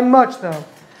 Not by much, though.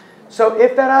 So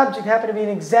if that object happened to be an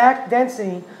exact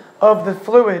density of the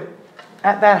fluid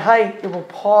at that height, it will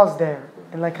pause there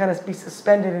and like kind of be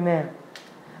suspended in air.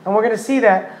 And we're going to see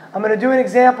that. I'm going to do an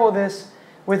example of this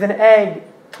with an egg.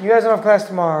 You guys don't have class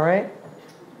tomorrow, right?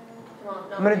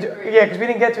 I'm going to do, yeah, because we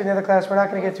didn't get to it in the other class. We're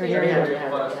not going to get to it here either.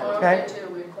 Okay?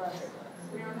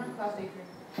 We don't have class day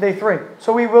 3. Day 3.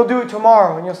 So we will do it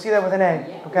tomorrow, and you'll see that with an egg.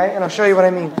 Okay? And I'll show you what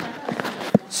I mean.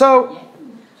 So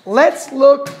let's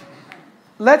look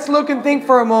and think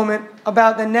for a moment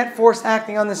about the net force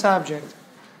acting on this object.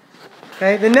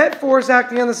 Okay? The net force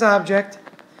acting on this object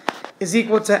is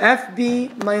equal to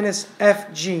FB minus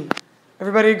FG.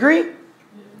 Everybody agree?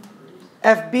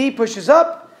 FB pushes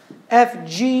up,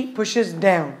 FG pushes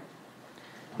down.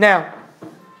 Now,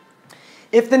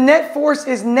 if the net force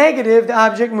is negative, the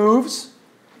object moves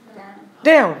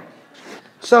down.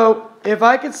 So, if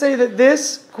I could say that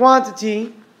this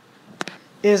quantity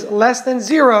is less than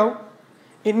 0,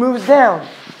 it moves down.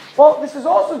 Well, this is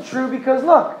also true because,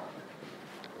 look,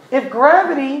 if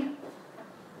gravity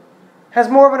has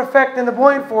more of an effect than the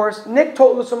buoyant force, Nick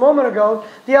told us a moment ago,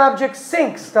 the object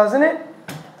sinks, doesn't it?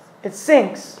 It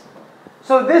sinks.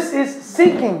 So this is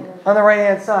sinking on the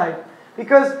right-hand side.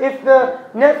 Because if the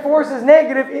net force is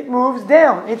negative, it moves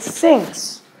down. It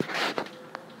sinks.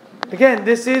 Again,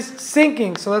 this is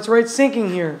sinking. So let's write sinking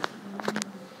here.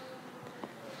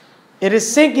 It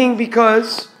is sinking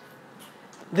because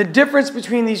the difference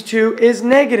between these two is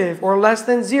negative or less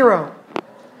than 0.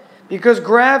 Because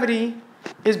gravity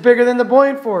is bigger than the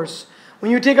buoyant force.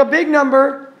 When you take a big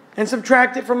number and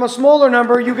subtract it from a smaller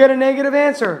number, you get a negative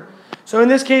answer. So in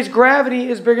this case, gravity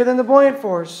is bigger than the buoyant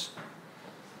force.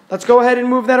 Let's go ahead and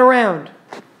move that around.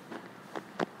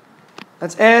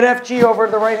 Let's add FG over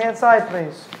to the right-hand side,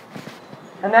 please.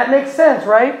 And that makes sense,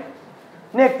 right?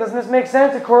 Nick, doesn't this make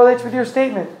sense? It correlates with your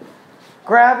statement.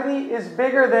 Gravity is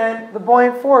bigger than the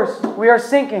buoyant force. We are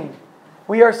sinking.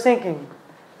 We are sinking.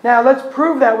 Now, let's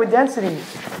prove that with densities.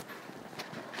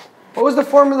 What was the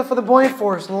formula for the buoyant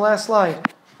force in the last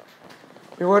slide?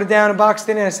 We wrote it down and boxed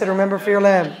it in. I said, remember for your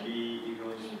lab. B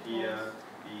equals EF,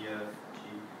 BF,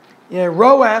 G. Yeah,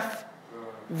 rho F,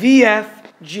 VF,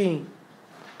 G.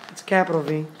 It's capital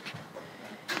V.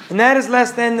 And that is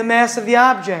less than the mass of the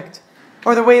object,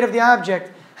 or the weight of the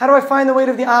object. How do I find the weight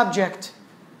of the object?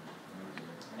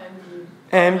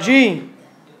 mg.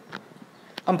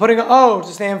 I'm putting an O to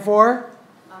stand for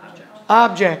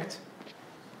object.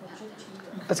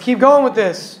 Let's keep going with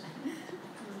this.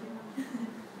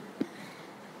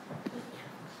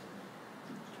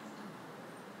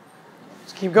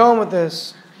 Let's keep going with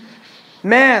this.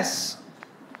 Mass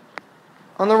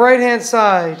on the right-hand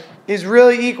side is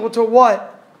really equal to what?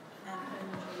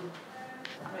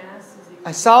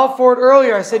 I solved for it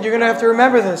earlier. I said you're going to have to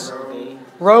remember this.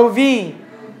 Rho V.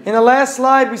 In the last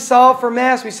slide, we solved for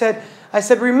mass. I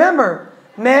said, remember,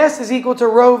 mass is equal to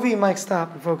rho V. Mike,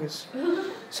 stop and focus.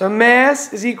 So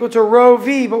mass is equal to rho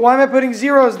V. But why am I putting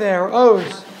zeros there, or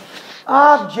O's?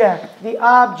 Object. The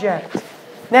object.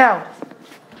 Now,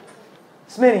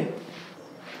 Smitty,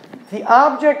 the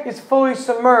object is fully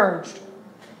submerged.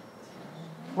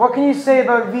 What can you say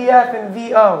about VF and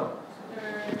VO?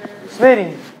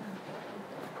 Smitty.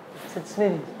 I said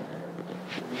Smitty.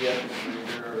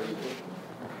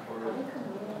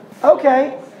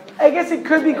 Okay. I guess it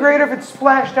could be greater if it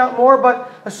splashed out more,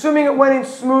 but assuming it went in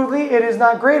smoothly, it is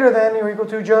not greater than or equal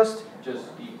to just equal.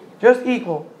 Just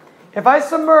equal. If I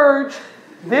submerge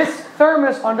this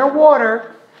thermos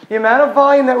underwater, the amount of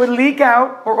volume that would leak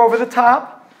out or over the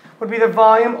top would be the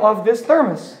volume of this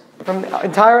thermos, from the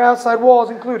entire outside walls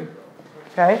included.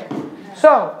 Okay?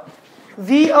 So,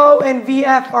 VO and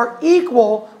VF are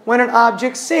equal when an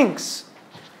object sinks.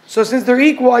 So since they're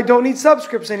equal, I don't need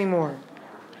subscripts anymore.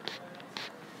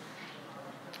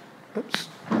 Oops.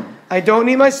 I don't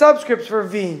need my subscripts for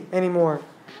V anymore.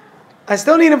 I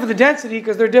still need them for the density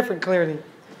because they're different, clearly.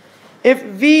 If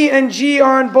V and G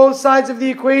are on both sides of the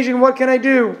equation, what can I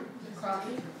do?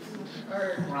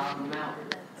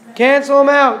 Cancel them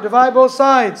out. Divide both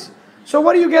sides. So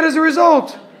what do you get as a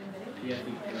result?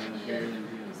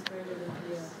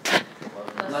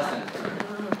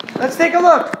 Let's take a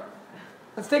look.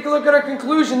 Let's take a look at our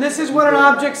conclusion. This is when an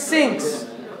object sinks.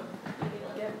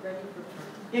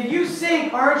 If you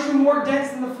sink, aren't you more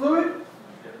dense than the fluid?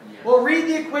 Well, read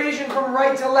the equation from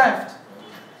right to left.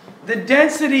 The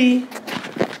density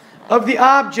of the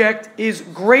object is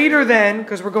greater than,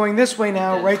 because we're going this way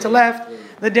now, right to left,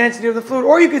 the density of the fluid.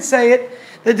 Or you could say it,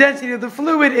 the density of the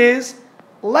fluid is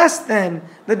less than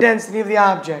the density of the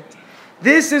object.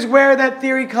 This is where that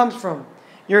theory comes from.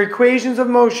 Your equations of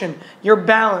motion, your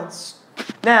balance.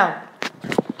 Now,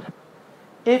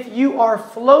 if you are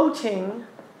floating,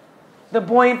 the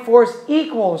buoyant force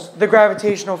equals the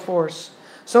gravitational force.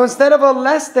 So instead of a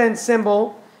less than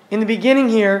symbol in the beginning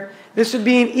here, this would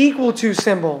be an equal to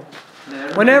symbol.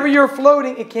 Whenever you're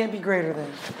floating, it can't be greater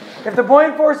than. If the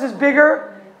buoyant force is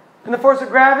bigger than the force of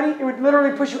gravity, it would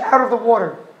literally push you out of the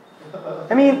water.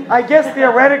 I mean, I guess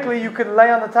theoretically you could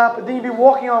lay on the top, but then you'd be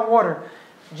walking on water.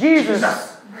 Jesus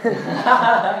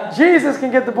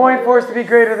can get the buoyant force to be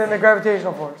greater than the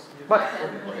gravitational force. But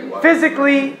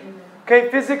physically, okay,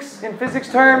 in physics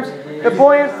terms, the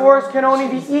buoyant force can only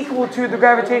be equal to the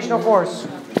gravitational force.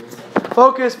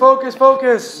 Focus, focus,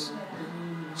 focus.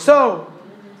 So,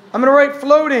 I'm going to write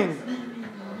floating.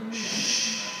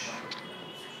 Shh.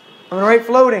 I'm going to write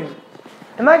floating.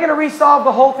 Am I going to resolve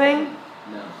the whole thing?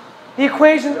 No. The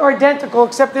equations are identical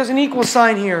except there's an equal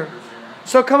sign here.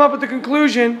 So come up with the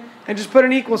conclusion and just put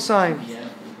an equal sign.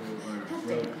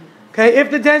 Okay,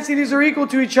 if the densities are equal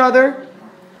to each other,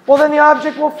 well then the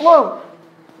object will float.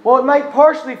 Well, it might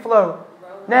partially float.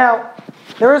 Now,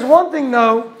 there is one thing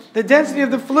though, the density of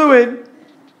the fluid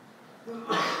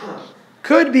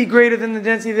could be greater than the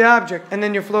density of the object, and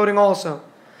then you're floating also.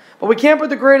 But we can't put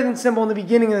the greater than symbol in the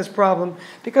beginning of this problem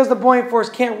because the buoyant force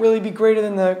can't really be greater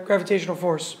than the gravitational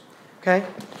force. Okay?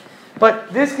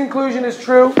 But this conclusion is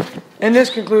true, and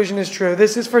this conclusion is true.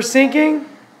 This is for sinking,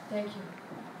 Thank you.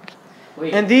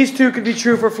 Wait, and these two could be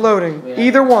true for floating. Wait,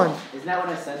 Either one. isn't that what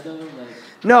I said though?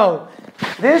 No.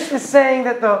 This is saying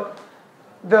that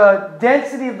the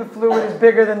density of the fluid is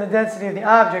bigger than the density of the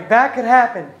object. That could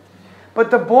happen.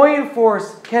 But the buoyant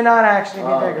force cannot actually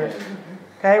be bigger.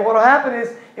 Okay? What will happen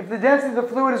is, if the density of the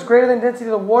fluid is greater than the density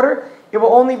of the water, it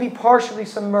will only be partially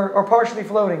submerged or partially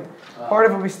floating. Part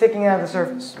of it will be sticking out of the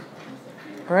surface.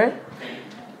 All right?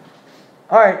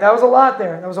 All right, that was a lot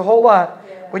there. That was a whole lot.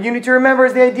 What you need to remember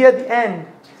is the idea at the end.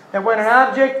 That when an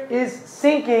object is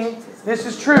sinking, this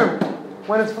is true.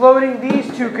 When it's floating,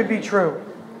 these two could be true.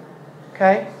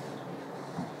 Okay?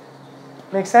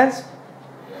 Make sense?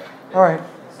 All right.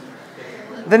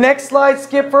 The next slide,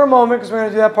 skip for a moment because we're going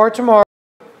to do that part tomorrow.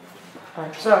 All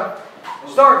right, so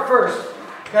start first.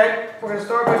 Okay? We're going to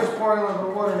start by just pouring a little bit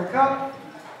of water in a cup.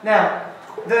 Now,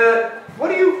 what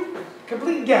do you,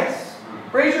 complete guess.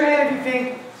 Raise your hand if you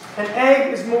think an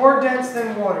egg is more dense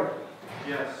than water.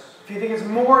 Yes. If you think it's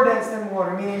more dense than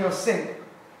water, meaning it'll sink.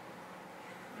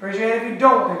 Raise your hand if you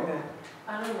don't think that.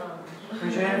 I don't know.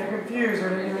 Raise your hand if you're confused or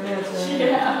didn't even answer.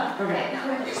 Yeah.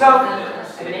 Okay.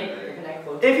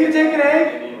 So, if you take an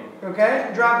egg,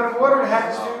 okay, drop it in water, it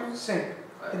has to sink.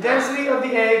 The density of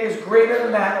the egg is greater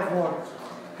than that of water.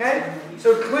 Okay?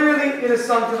 So clearly it is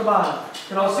sunk to the bottom. You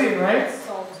can all see it, right?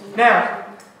 Now,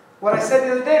 what I said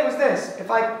the other day was this.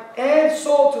 If I add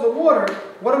salt to the water,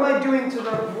 what am I doing to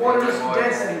the water's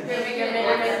density?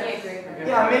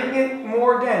 Yeah, I'm making it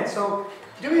more dense. So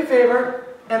do me a favor,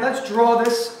 and let's draw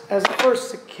this as the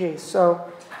first case.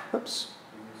 So, oops.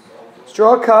 Let's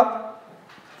draw a cup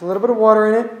with a little bit of water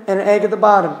in it and an egg at the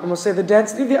bottom. And we'll say the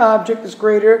density of the object is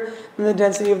greater than the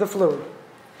density of the fluid.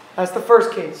 That's the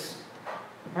first case.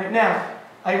 Right now,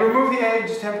 I remove the egg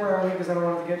just temporarily because I don't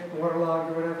want it to get waterlogged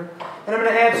or whatever. And I'm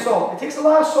going to add salt. It takes a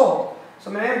lot of salt.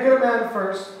 So I'm going to add a good amount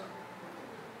first.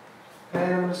 And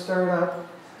I'm going to stir it up.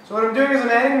 So what I'm doing is I'm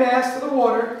adding mass to the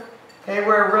water. Okay,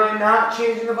 we're really not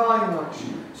changing the volume much.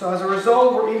 So as a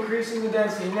result, we're increasing the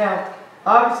density. Now,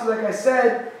 obviously, like I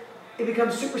said, it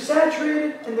becomes super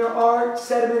saturated and there are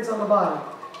sediments on the bottom.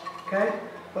 Okay?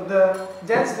 But the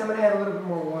density, I'm going to add a little bit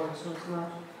more water so it's not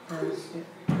as...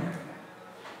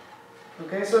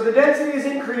 Okay, so the density is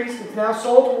increased. It's now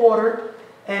salt water.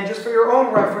 And just for your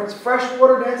own reference, fresh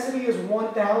water density is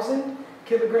 1,000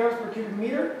 kilograms per cubic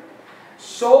meter.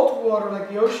 Salt water, like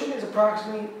the ocean, is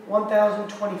approximately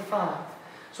 1,025.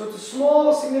 So it's a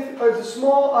small,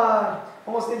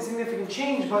 almost insignificant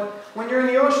change. But when you're in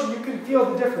the ocean, you can feel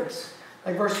the difference.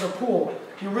 Like versus a pool,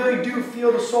 you really do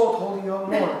feel the salt holding you up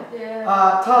more.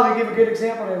 Tyler, you gave a good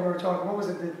example that we were talking. What was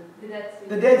it?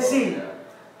 The Dead Sea.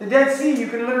 The Dead Sea, you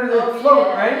can literally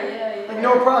float, right? Like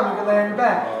no problem, you can lay on your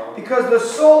back. Because the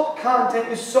salt content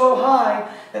is so high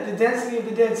that the density of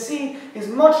the Dead Sea is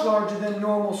much larger than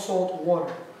normal salt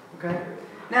water. Okay?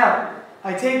 Now,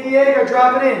 I take the egg, I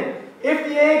drop it in. If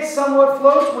the egg somewhat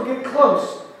floats, we'll get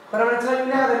close. But I'm going to tell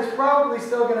you now that it's probably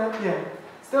still going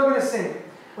to sink.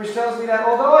 Which tells me that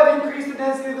although I've increased the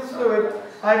density of the fluid,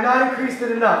 I have not increased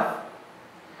it enough.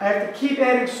 I have to keep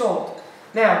adding salt.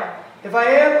 Now, if I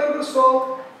add a little bit of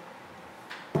salt,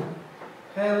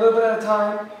 okay, a little bit at a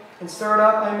time, and stir it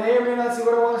up, I may or may not see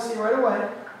what I want to see right away.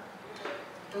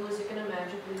 Or was it going to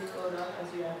magically float up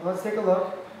as you add? Let's take a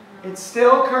look. It's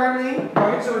still currently,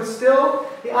 right, so it's still,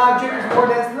 the object is more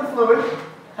dense than the fluid.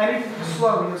 I need to do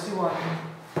slowly, you'll see why.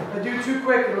 If I do too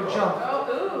quick, it'll jump. Oh,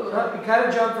 ooh. You kind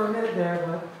of jumped for a minute there,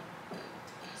 but...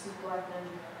 This is black magic.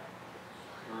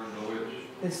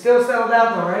 It's still settled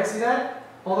out though, right? See that?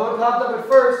 Although it popped up at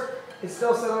first, it's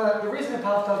still settled out. The reason it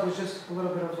popped up was just a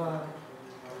little bit of like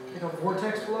a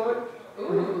vortex below it.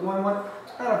 Ooh.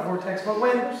 Not a vortex, but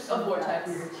when A vortex.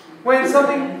 when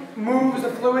something moves the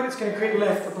fluid, it's going to create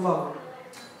lift below.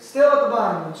 Still at the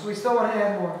bottom, so we still want to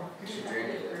add more.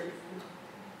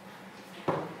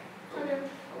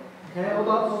 Okay, hold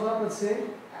up, let's see.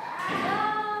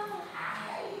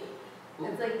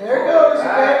 It's like, There it goes,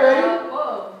 okay, ready?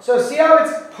 Whoa. So see how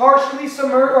it's partially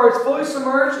submerged, or it's fully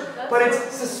submerged, but it's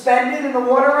suspended in the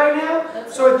water right now?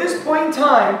 So at this point in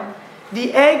time,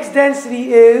 the egg's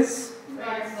density is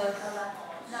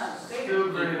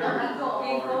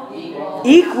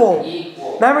equal.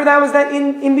 Remember that was that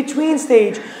in-between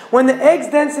stage. When the egg's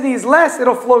density is less,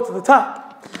 it'll float to the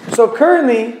top. So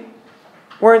currently,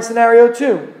 we're in scenario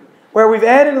 2, where we've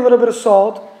added a little bit of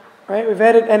salt, right? We've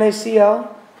added NaCl,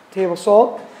 table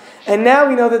salt, and now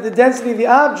we know that the density of the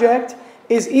object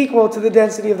is equal to the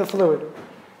density of the fluid.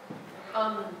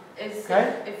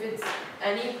 Okay? If it's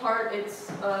any part,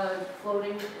 it's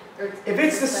floating. Or If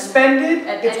it's suspended,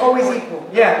 it's always equal.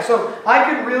 Yeah, so I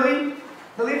could really,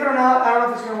 believe it or not, I don't know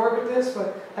if it's going to work with this,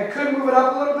 but I could move it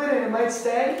up a little bit and it might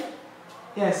stay.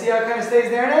 Yeah, see how it kind of stays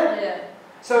there now? Yeah.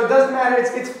 So it doesn't matter.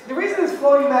 It's the reason it's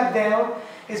floating back down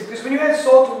is because when you add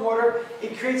salt to water,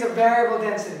 it creates a variable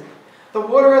density. The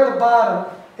water at the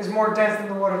bottom is more dense than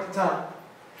the water at the top.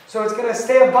 So it's going to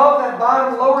stay above that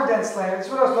bottom lower dense layer. That's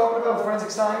what I was talking about with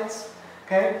forensic science.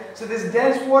 Okay? So there's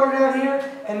dense water down here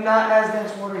and not as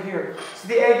dense water here. So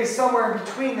the egg is somewhere in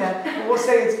between that, but we'll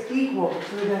say it's equal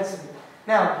to the density.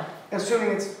 Now,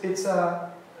 assuming it's the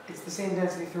same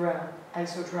density throughout,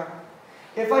 isotropic.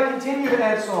 If I continue to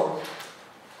add salt,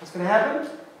 what's going to happen?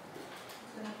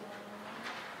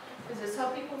 Is this how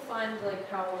people find like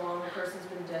how long a person's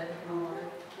been dead in the water?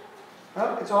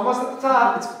 Oh, it's almost at the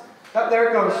top. There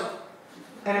it goes.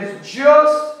 And it's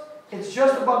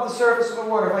just above the surface of the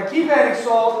water. If I keep adding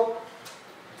salt,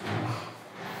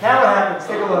 now what happens?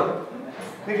 Take a look.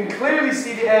 We can clearly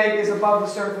see the egg is above the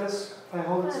surface. If I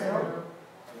hold it still.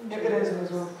 If it is, it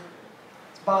is well.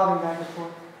 It's bobbing back and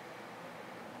forth.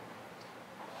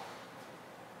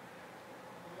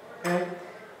 Okay?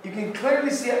 You can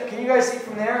clearly see it. Can you guys see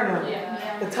from there or no?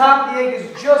 Yeah. The top of the egg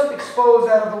is just exposed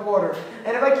out of the water.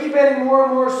 And if I keep adding more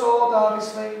and more salt,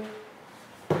 obviously,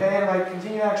 okay, and if I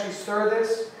continue to actually stir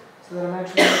this, so that I'm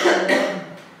actually stirring it,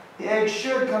 the egg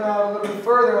should come out a little bit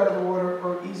further out of the water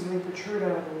or easily protrude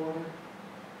out of the water.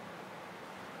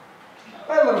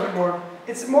 A little bit more.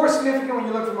 It's more significant when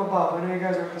you look from above. I know you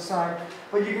guys are at the side.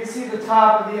 But you can see the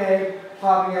top of the egg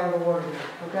popping out of the water here.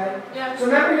 Okay? Yeah. So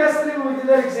remember yesterday when we did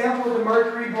that example with the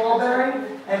mercury ball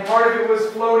bearing, and part of it was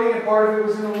floating and part of it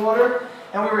was in the water,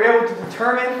 and we were able to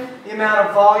determine the amount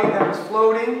of volume that was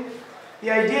floating?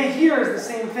 The idea here is the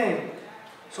same thing.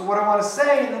 So what I want to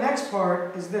say in the next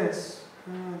part is this.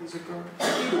 These are good.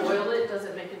 If you boil it, does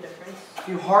it make a difference? If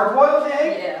you hard boil the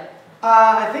egg? Yeah.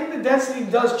 I think the density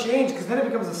does change because then it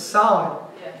becomes a solid.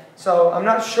 Yeah. So I'm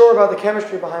not sure about the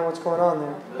chemistry behind what's going on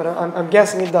there, but I'm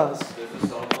guessing it does.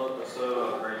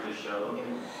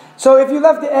 So if you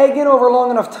left the egg in over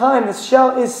long enough time, the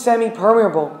shell is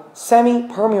semi-permeable.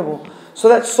 Semi-permeable. So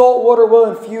that salt water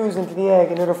will infuse into the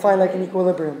egg and it'll find like an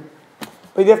equilibrium.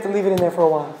 But you have to leave it in there for a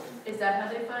while. Is that how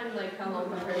they find like how long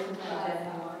the person's been dead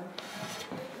in the water?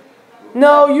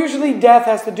 No, usually death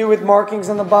has to do with markings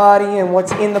on the body and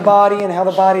what's in the body and how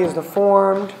the body is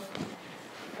deformed.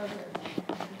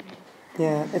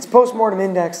 Yeah, it's post-mortem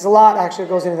index. There's a lot actually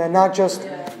that goes into that, not just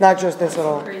this at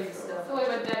all. Crazy stuff. So wait,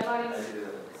 but dead bodies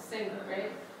sink,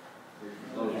 right?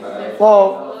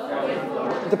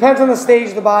 Well, it depends on the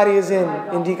stage the body is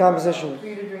in decomposition.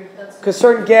 Because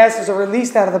certain gases are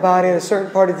released out of the body at a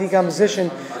certain part of decomposition,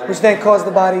 which then cause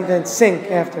the body then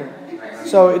sink after.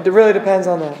 So it really depends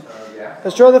on that.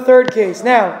 Let's draw the third case.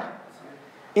 Now,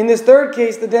 in this third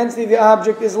case, the density of the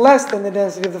object is less than the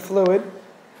density of the fluid.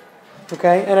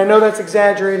 Okay, and I know that's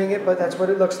exaggerating it, but that's what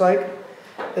it looks like.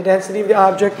 The density of the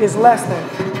object is less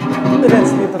than the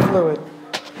density of the fluid.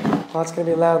 Well, that's going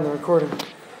to be loud in the recording.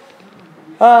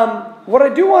 What I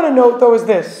do want to note, though, is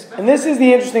this. And this is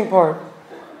the interesting part.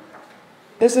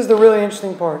 This is the really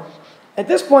interesting part. At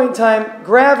this point in time,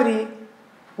 gravity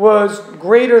was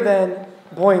greater than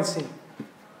buoyancy.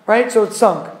 Right? So it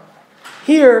sunk.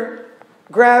 Here,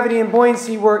 gravity and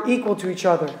buoyancy were equal to each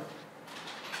other.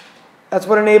 That's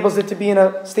what enables it to be in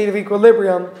a state of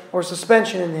equilibrium or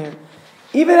suspension in there.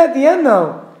 Even at the end,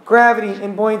 though, gravity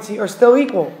and buoyancy are still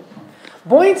equal.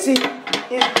 Buoyancy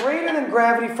is greater than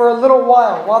gravity for a little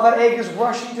while that egg is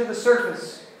rushing to the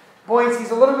surface. Buoyancy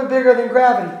is a little bit bigger than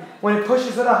gravity when it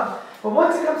pushes it up. But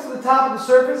once it comes to the top of the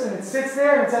surface and it sits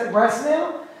there and it's at rest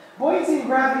now, buoyancy and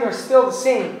gravity are still the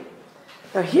same.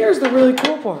 Now here's the really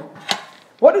cool part.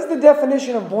 What is the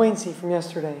definition of buoyancy from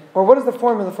yesterday? Or what is the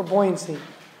formula for buoyancy?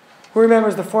 Who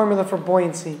remembers the formula for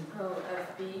buoyancy? Oh,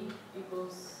 FB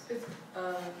equals EF.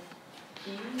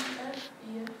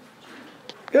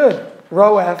 Good.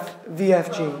 Rho F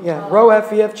VFG. Yeah, rho F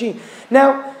VFG.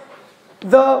 Now,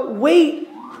 the weight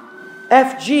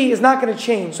FG is not going to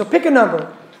change. So pick a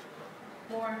number.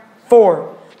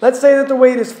 4. Let's say that the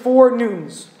weight is 4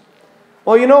 newtons.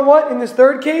 Well, you know what? In this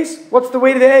third case, what's the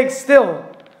weight of the egg still?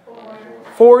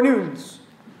 4 newtons.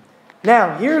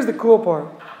 Now, here's the cool part.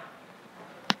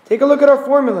 Take a look at our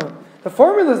formula. The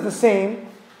formula is the same.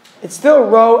 It's still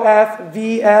rho F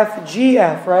VF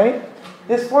GF, right?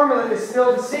 This formula is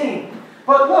still the same.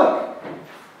 But look,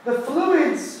 the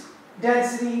fluid's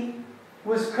density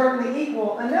was currently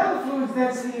equal, and now the fluid's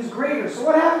density is greater. So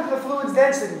what happened to the fluid's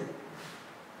density?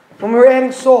 When we were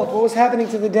adding salt, what was happening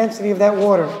to the density of that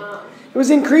water? It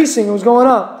was increasing, it was going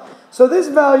up. So this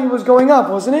value was going up,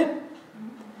 wasn't it?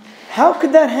 How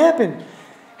could that happen?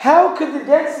 How could the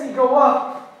density go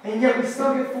up, and yet we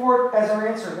still get 4 as our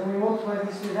answer when we multiply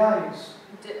these two values?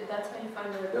 That's how you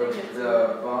find the thing.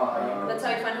 That's how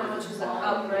you find how much is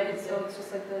up, right? So it's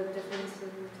just like the difference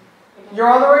in... You're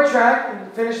on the right track.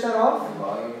 And finish that off. The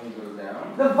volume goes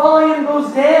down. The volume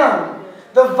goes down.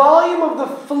 The volume of the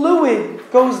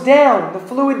fluid goes down. The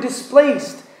fluid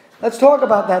displaced. Let's talk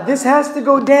about that. This has to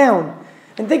go down.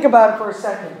 And think about it for a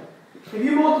second. If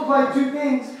you multiply two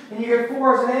things and you get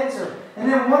 4 as an answer,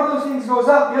 and then one of those things goes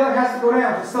up, the other has to go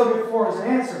down to still get 4 as an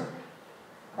answer.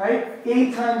 right?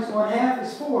 8 times 1/2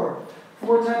 is 4.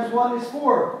 4 times 1 is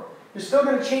 4. You're still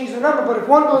going to change the number, but if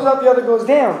one goes up, the other goes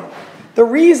down. The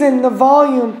reason the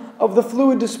volume of the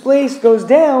fluid displaced goes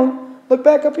down, look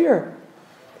back up here.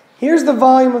 Here's the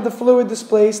volume of the fluid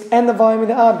displaced and the volume of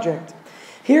the object.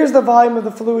 Here's the volume of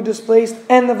the fluid displaced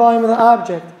and the volume of the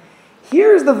object.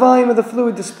 Here's the volume of the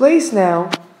fluid displaced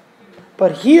now,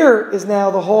 but here is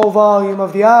now the whole volume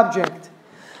of the object.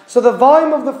 So the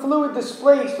volume of the fluid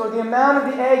displaced, or the amount of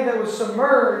the egg that was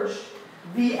submerged,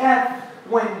 Vf,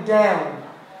 went down.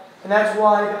 And that's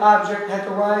why the object had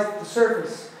to rise to the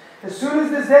surface. As soon as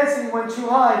this density went too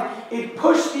high, it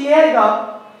pushed the egg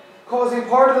up, causing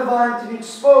part of the volume to be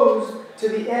exposed to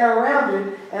the air around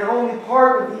it, and only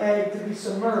part of the egg to be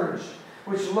submerged,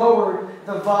 which lowered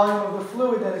the volume of the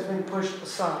fluid that has been pushed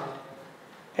aside.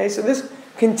 Okay, so this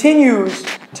continues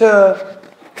to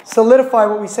solidify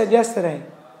what we said yesterday.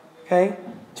 Okay,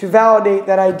 to validate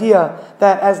that idea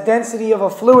that as density of a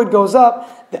fluid goes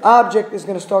up, the object is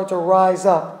going to start to rise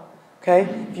up. Okay,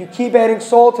 if you keep adding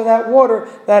salt to that water,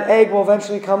 that egg will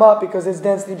eventually come up because its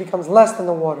density becomes less than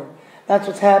the water. That's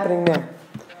what's happening there.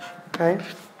 Okay.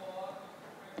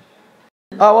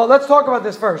 Well, let's talk about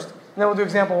this first, and then we'll do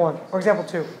example 1 or example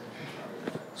 2.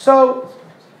 So,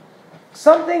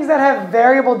 some things that have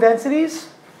variable densities.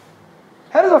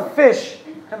 How does a fish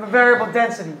have a variable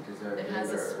density? It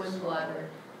has a swim bladder.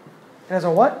 It has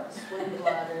a what? Swim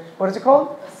bladder. What is it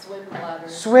called? A swim bladder.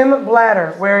 Swim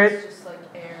bladder, where it It's just like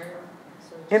air.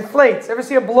 inflates. Ever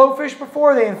see a blowfish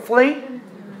before? They inflate.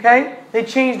 Okay? They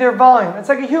change their volume. It's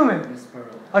like a human.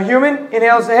 A human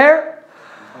inhales the air.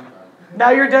 Now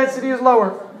your density is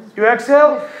lower. You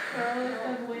exhale.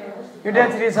 Your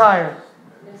density is higher.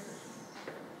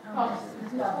 Got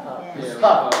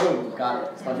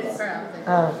it.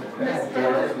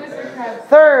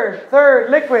 Third,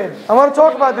 liquid. I want to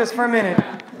talk about this for a minute.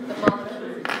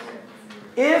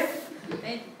 If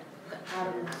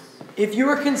you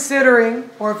were considering,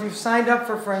 or if you've signed up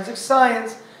for forensic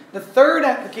science, the third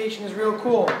application is real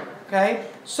cool. Okay?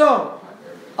 So,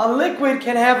 a liquid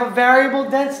can have a variable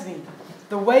density.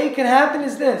 The way it can happen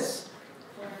is this.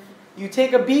 You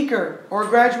take a beaker or a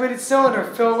graduated cylinder,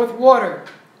 fill it with water.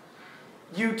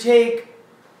 You take,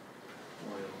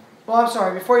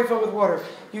 before you fill it with water,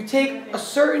 you take a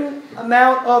certain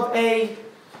amount of a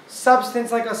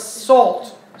substance like a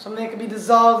salt, something that can be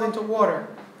dissolved into water.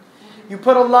 You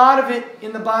put a lot of it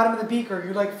in the bottom of the beaker.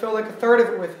 You fill like a third of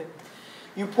it with it.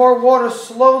 You pour water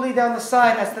slowly down the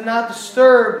side as to not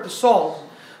disturb the salt,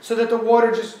 so that the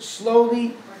water just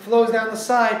slowly flows down the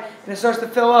side and it starts to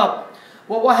fill up.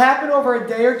 What will happen over a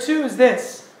day or two is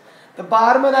this. The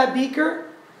bottom of that beaker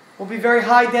will be very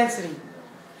high density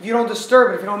if you don't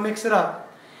disturb it, if you don't mix it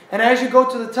up. And as you go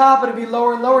to the top, it'll be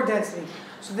lower and lower density.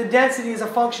 So the density is a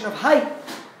function of height.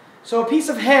 So a piece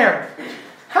of hair.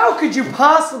 How could you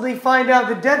possibly find out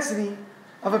the density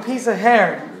of a piece of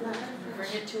hair? Bring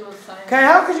it to a science. Okay,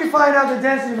 how could you find out the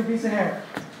density of a piece of hair?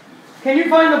 Can you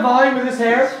find the volume of this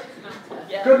hair?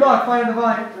 Yeah. Good luck finding the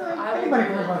volume. I will Anybody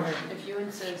can do find it it. if you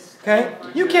insist. Okay?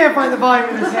 You can't find the volume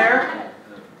of this hair.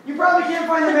 You probably can't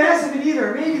find the mass of it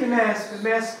either. Maybe the mass, because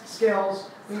mass scales,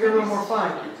 we get a little more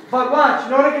fine. But watch, you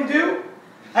know what I can do?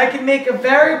 I can make a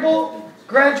variable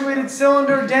graduated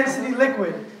cylinder density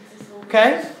liquid.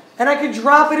 Okay? And I can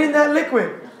drop it in that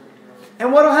liquid.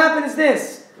 And what will happen is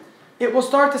this. It will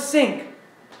start to sink.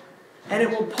 And it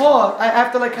will pause. I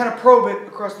have to kind of probe it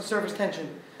across the surface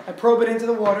tension. I probe it into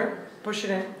the water, push it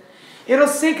in. It'll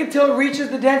sink until it reaches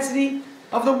the density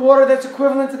of the water that's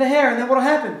equivalent to the hair. And then what will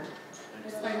happen?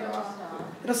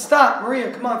 It'll stop.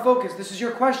 Maria, come on, focus. This is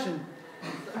your question.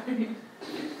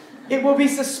 It will be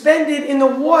suspended in the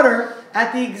water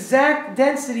at the exact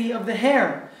density of the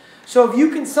hair. So if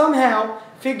you can somehow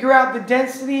figure out the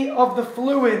density of the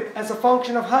fluid as a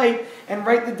function of height and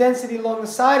write the density along the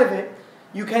side of it,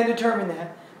 you can determine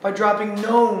that by dropping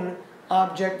known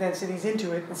object densities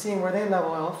into it and seeing where they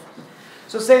level off.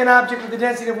 So say an object with a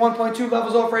density of 1.2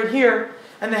 levels off right here,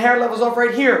 and the hair levels off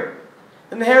right here.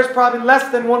 And the hair is probably less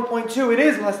than 1.2. It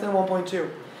is less than 1.2.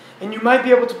 And you might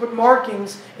be able to put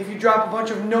markings if you drop a bunch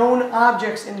of known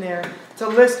objects in there to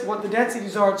list what the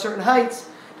densities are at certain heights.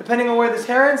 Depending on where this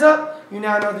hair ends up, you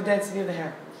now know the density of the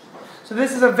hair. So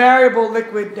this is a variable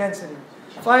liquid density.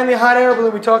 Finally, hot air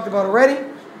balloon we talked about already.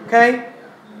 Okay?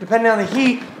 Depending on the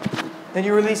heat that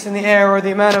you release in the air or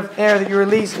the amount of air that you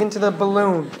release into the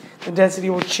balloon, the density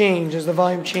will change as the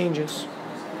volume changes.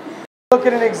 Look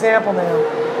at an example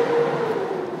now.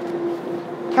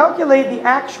 Calculate the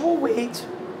actual weight,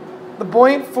 the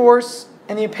buoyant force,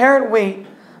 and the apparent weight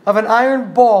of an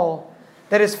iron ball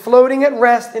that is floating at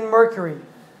rest in mercury.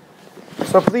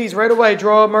 So please, right away,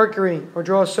 draw a mercury or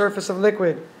draw a surface of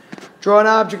liquid. Draw an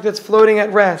object that's floating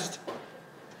at rest.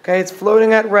 Okay, it's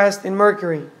floating at rest in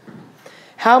mercury.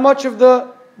 How much of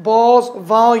the ball's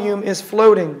volume is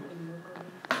floating?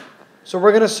 So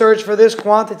we're going to search for this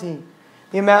quantity.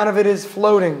 The amount of it is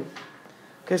floating.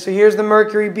 Okay, so here's the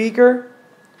mercury beaker.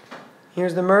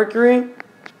 Here's the mercury.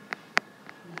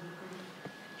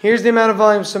 Here's the amount of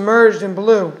volume submerged in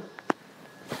blue.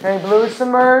 Okay, blue is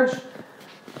submerged.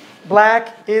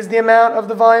 Black is the amount of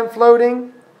the volume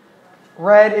floating.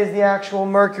 Red is the actual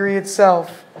mercury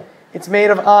itself. It's made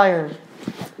of iron.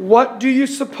 What do you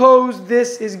suppose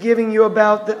this is giving you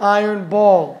about the iron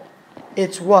ball?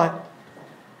 It's what?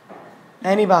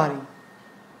 Anybody?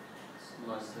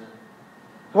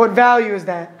 What value is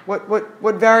that?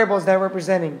 What variable is that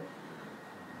representing?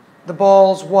 The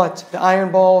ball's what? The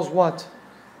iron ball's what?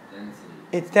 Density.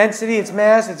 Its density, its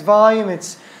mass, its volume,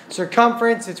 its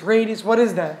circumference, its radius. What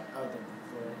is that?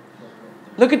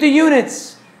 Look at the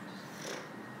units.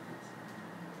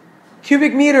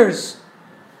 Cubic meters.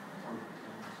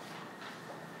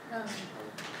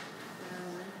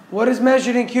 What is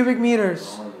measured in cubic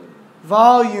meters?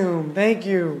 Volume. Thank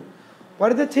you. Why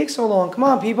did that take so long? Come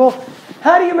on, people.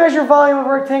 How do you measure volume of a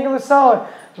rectangular solid?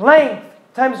 Length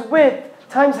times width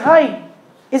times height.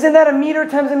 Isn't that a meter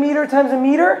times a meter times a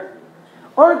meter?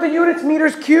 Aren't the units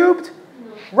meters cubed?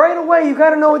 Right away, you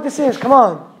got to know what this is. Come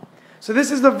on. So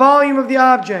this is the volume of the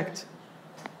object.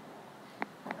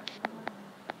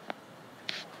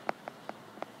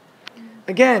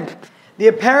 Again, the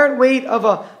apparent weight of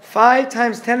a 5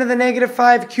 times 10 to the negative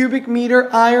 5 cubic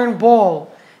meter iron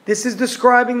ball. This is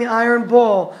describing the iron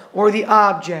ball or the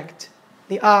object.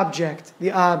 The object.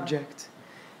 The object.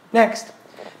 Next.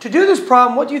 To do this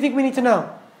problem, what do you think we need to know?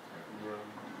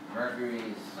 Mercury's.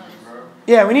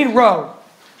 Yeah, we need rho.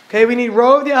 Okay, we need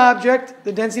rho of the object,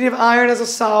 the density of iron as a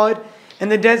solid,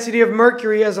 and the density of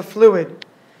mercury as a fluid.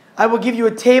 I will give you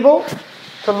a table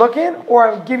to look in, or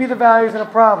I will give you the values in a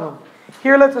problem.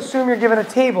 Here, let's assume you're given a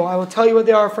table. I will tell you what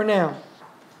they are for now.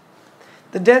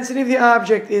 The density of the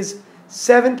object is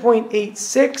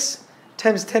 7.86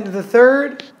 times 10 to the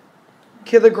third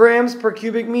kilograms per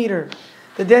cubic meter.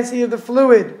 The density of the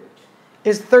fluid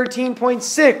is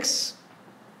 13.6.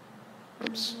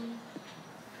 Oops.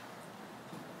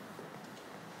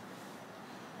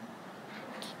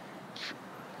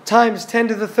 Times 10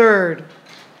 to the third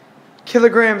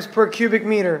kilograms per cubic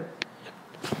meter.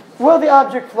 Will the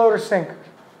object float or sink?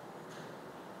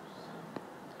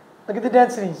 Look at the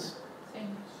densities. Sink.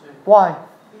 Why?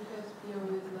 Because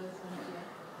PO is less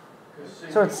than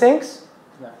P. So it sinks?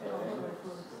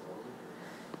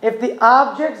 If the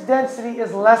object's density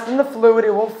is less than the fluid,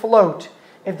 it will float.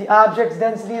 If the object's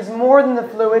density is more than the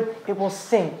fluid, it will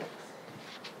sink.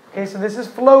 Okay, so this is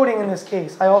floating in this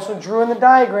case. I also drew in the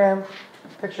diagram a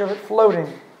picture of it floating.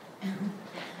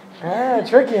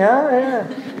 Tricky, huh? Yeah.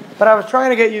 But I was trying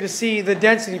to get you to see the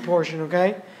density portion,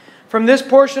 okay? From this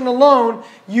portion alone,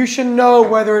 you should know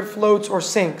whether it floats or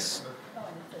sinks.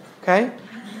 Okay?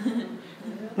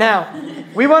 Now,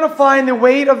 we want to find the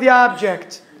weight of the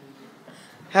object.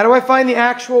 How do I find the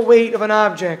actual weight of an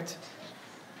object?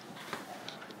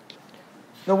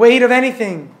 The weight of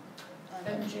anything.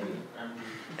 MG.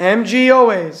 mg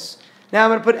always. Now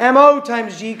I'm going to put MO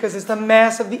times G because it's the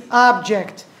mass of the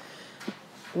object.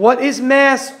 What is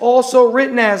mass also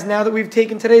written as now that we've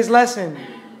taken today's lesson?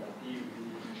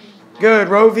 Good,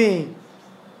 rho V.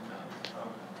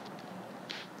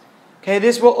 Okay,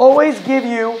 this will always give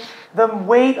you the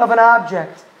weight of an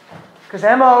object. Because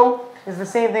MO is the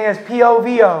same thing as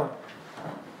POVO.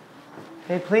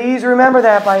 Okay, please remember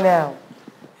that by now.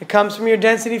 It comes from your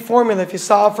density formula. If you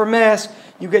solve for mass,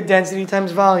 you get density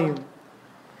times volume.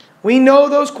 We know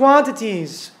those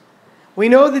quantities. We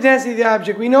know the density of the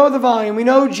object. We know the volume. We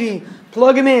know G.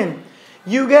 Plug them in.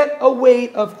 You get a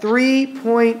weight of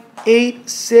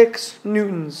 3.86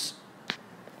 newtons.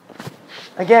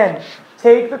 Again,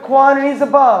 take the quantities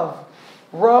above.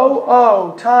 Rho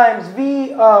O times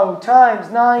VO times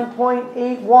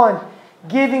 9.81,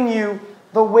 giving you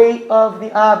the weight of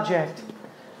the object.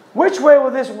 Which way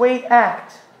will this weight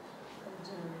act?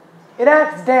 It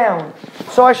acts down.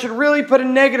 So I should really put a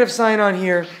negative sign on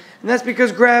here. And that's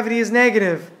because gravity is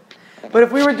negative. But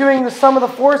if we were doing the sum of the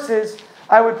forces,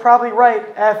 I would probably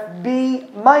write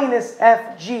FB minus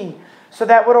FG. So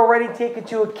that would already take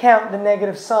into account the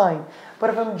negative sign.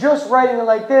 But if I'm just writing it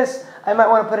like this, I might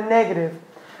want to put a negative.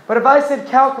 But if I said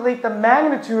calculate the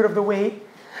magnitude of the weight,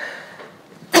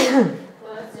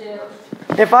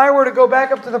 if I were to go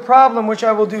back up to the problem, which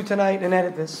I will do tonight and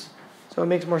edit this, so it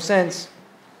makes more sense,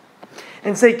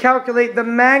 and say calculate the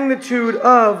magnitude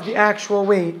of the actual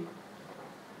weight.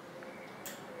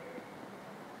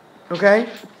 Okay?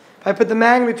 If I put the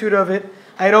magnitude of it,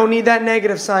 I don't need that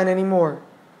negative sign anymore.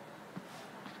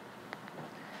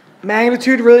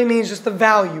 Magnitude really means just the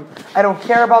value. I don't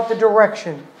care about the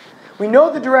direction. We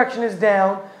know the direction is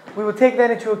down. We will take that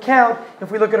into account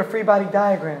if we look at a free body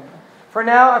diagram. For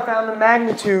now, I found the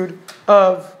magnitude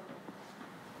of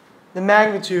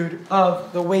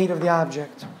the weight of the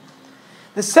object.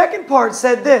 The second part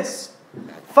said this.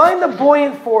 Find the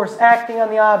buoyant force acting on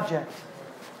the object.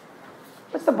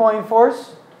 What's the buoyant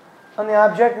force on the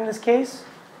object in this case?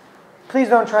 Please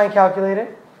don't try and calculate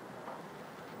it.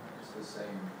 It's the same.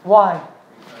 Why?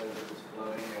 Because if it's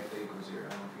floating, it equals 0.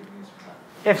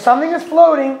 If something is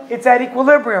floating, it's at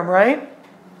equilibrium, right?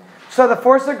 So the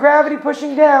force of gravity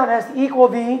pushing down has to equal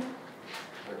the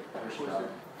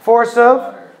force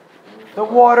of the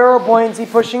water or buoyancy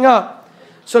pushing up.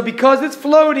 So because it's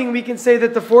floating, we can say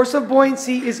that the force of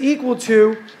buoyancy is equal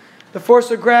to the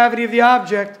force of gravity of the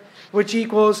object, which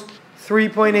equals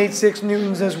 3.86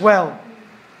 newtons as well.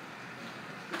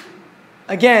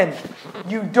 Again,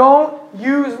 you don't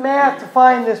use math to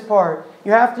find this part.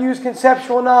 You have to use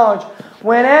conceptual knowledge.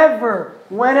 Whenever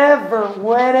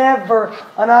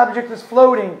an object is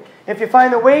floating, if you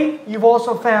find the weight, you've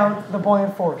also found the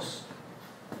buoyant force.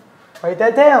 Write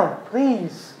that down,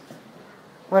 please.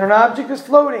 When an object is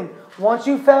floating, once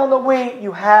you've found the weight,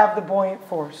 you have the buoyant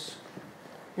force.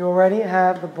 You already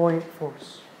have the buoyant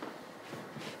force.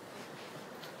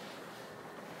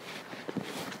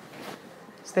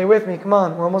 Stay with me, come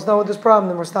on. We're almost done with this problem,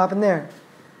 then we're stopping there.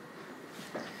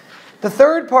 The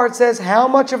third part says how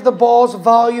much of the ball's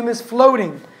volume is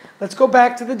floating. Let's go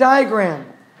back to the diagram.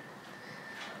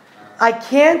 I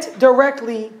can't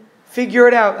directly figure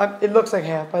it out. It looks like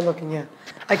half by looking, yeah.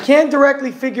 I can't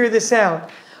directly figure this out.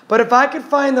 But if I could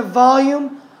find the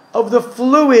volume of the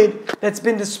fluid that's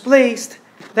been displaced,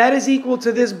 that is equal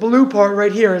to this blue part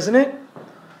right here, isn't it?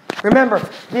 Remember,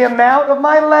 the amount of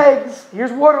my legs,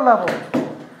 here's water level.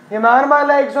 The amount of my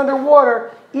legs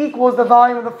underwater equals the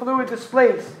volume of the fluid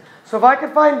displaced. So if I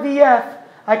could find VF,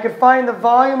 I could find the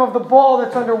volume of the ball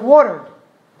that's underwater.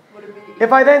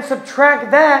 If I then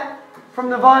subtract that from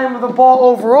the volume of the ball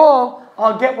overall,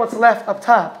 I'll get what's left up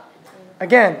top.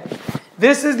 Again,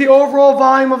 this is the overall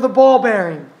volume of the ball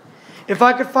bearing. If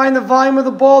I could find the volume of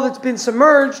the ball that's been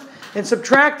submerged and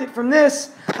subtract it from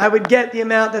this, I would get the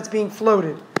amount that's being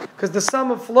floated. Because the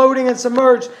sum of floating and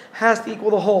submerged has to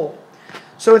equal the whole.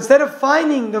 So instead of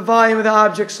finding the volume of the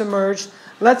object submerged,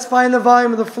 let's find the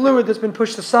volume of the fluid that's been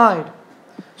pushed aside.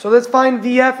 So let's find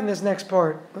VF in this next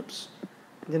part. Oops,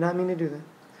 I did not mean to do that.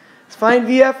 Let's find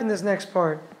VF in this next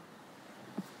part.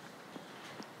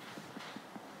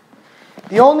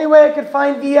 The only way I could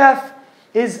find VF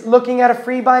is looking at a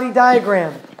free body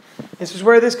diagram. This is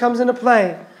where this comes into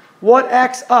play. What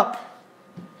acts up?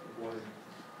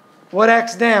 What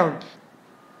acts down?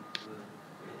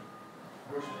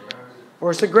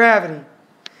 Force of gravity.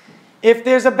 If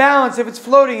there's a balance, if it's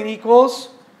floating, it equals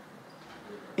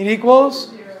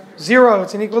 0.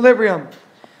 It's in equilibrium.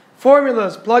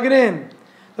 Formulas, plug it in.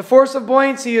 The force of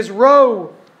buoyancy is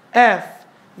rho F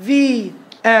V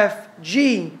F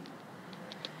G.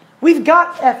 We've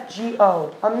got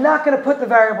FGO. I'm not going to put the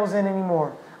variables in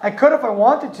anymore. I could if I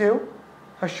wanted to.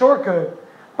 I sure could.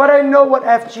 But I know what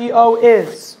FGO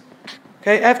is.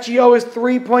 Okay, FGO is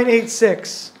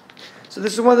 3.86. So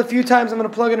this is one of the few times I'm going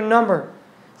to plug in a number.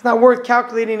 It's not worth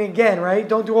calculating again, right?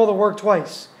 Don't do all the work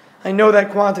twice. I know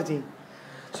that quantity.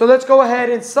 So let's go ahead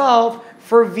and solve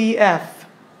for VF.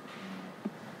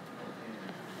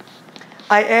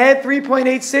 I add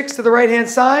 3.86 to the right-hand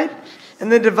side and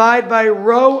then divide by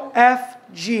rho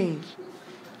FG.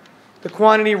 The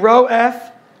quantity rho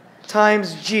F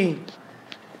times G.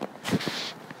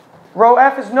 Rho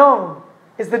F is known.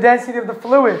 It's the density of the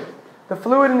fluid. The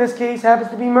fluid in this case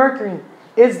happens to be mercury.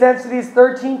 Its density is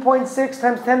 13.6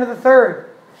 times 10 to the third.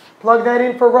 Plug that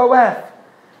in for rho F.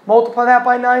 Multiply that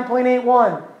by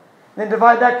 9.81. Then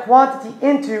divide that quantity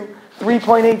into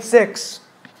 3.86.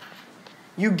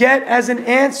 You get as an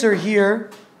answer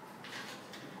here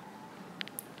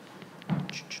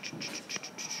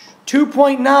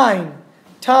 2.9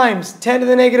 times 10 to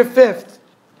the negative fifth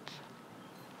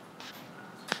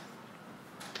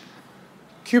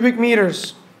cubic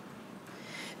meters.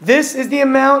 This is the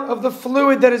amount of the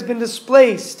fluid that has been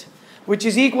displaced, which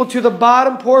is equal to the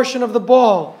bottom portion of the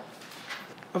ball,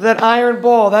 of that iron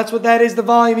ball. That's what that is the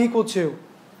volume equal to.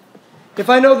 If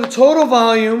I know the total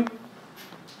volume,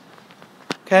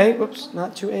 okay, whoops,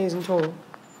 not two A's in total.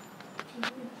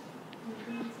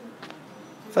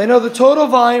 If I know the total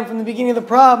volume from the beginning of the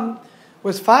problem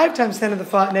was 5 times 10 to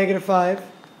the negative 5.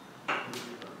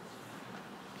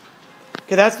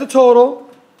 Okay, that's the total.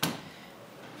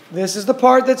 This is the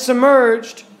part that's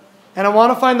submerged, and I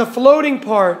want to find the floating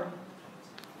part.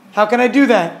 How can I do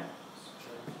that?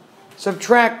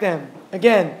 Subtract them.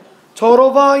 Again,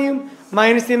 total volume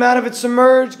minus the amount of it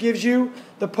submerged gives you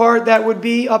the part that would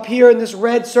be up here in this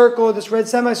red circle, this red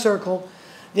semicircle,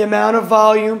 the amount of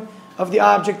volume of the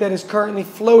object that is currently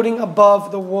floating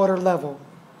above the water level.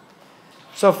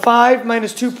 So 5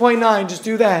 minus 2.9, just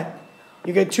do that.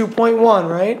 You get 2.1,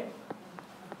 right?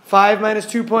 5 minus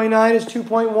 2.9 is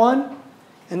 2.1.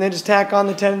 And then just tack on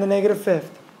the 10 to the negative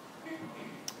fifth.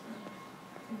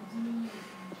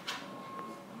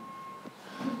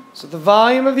 So the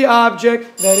volume of the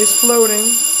object that is floating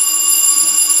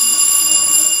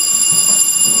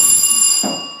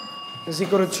is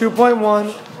equal to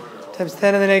 2.1 times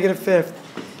 10 to the negative fifth.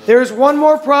 There's one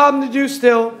more problem to do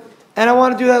still, and I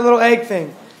want to do that little egg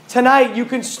thing. Tonight, you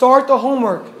can start the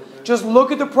homework. Just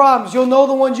look at the problems. You'll know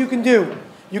the ones you can do.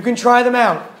 You can try them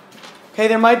out. Okay,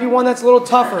 there might be one that's a little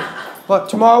tougher, but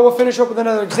tomorrow we'll finish up with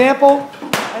another example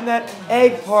and that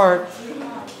egg part.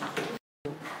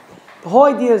 The whole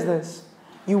idea is this.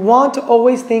 You want to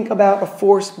always think about a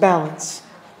force balance,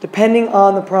 depending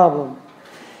on the problem.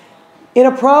 In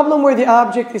a problem where the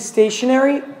object is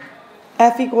stationary,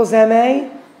 F equals ma,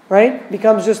 right?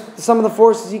 Becomes just the sum of the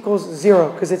forces equals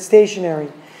 0 because it's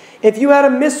stationary. If you had a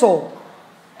missile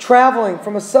traveling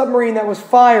from a submarine that was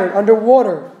fired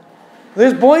underwater,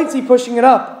 there's buoyancy pushing it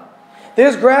up.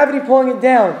 There's gravity pulling it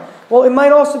down. Well, it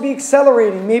might also be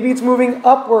accelerating. Maybe it's moving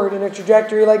upward in a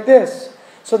trajectory like this.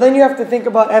 So then you have to think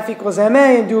about F equals ma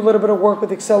and do a little bit of work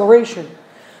with acceleration.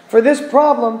 For this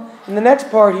problem, in the next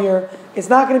part here, it's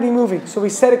not going to be moving. So we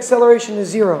set acceleration to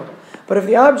 0. But if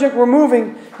the object were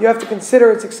moving, you have to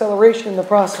consider its acceleration in the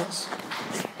process.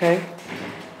 Okay?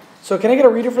 So can I get a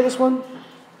reader for this one?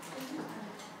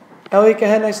 Ellie, go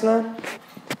ahead, nice line.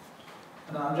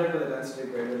 An object with a density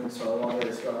greater than salt water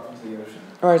is dropped into the ocean.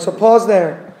 All right, so pause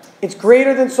there. It's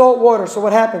greater than salt water, so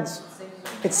what happens?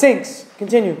 It sinks.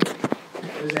 Continue.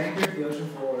 It is anchored to the ocean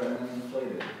floor and then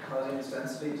inflated, causing its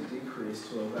density to decrease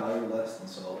to a value less than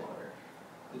salt water.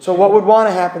 So what would want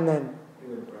to happen then? It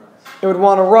would rise. It would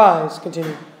want to rise.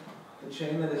 Continue. The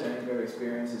chain that is anchored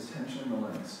experiences tension in the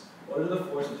links. What is the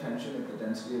force of tension if the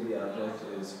density of the object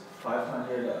is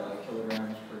 500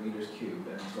 kilograms per meters cubed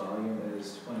and its volume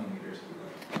is 20 meters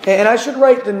cubed? Okay, and I should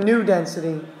write the new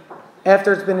density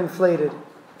after it's been inflated.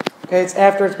 Okay, it's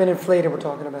after it's been inflated we're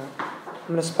talking about. I'm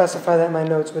going to specify that in my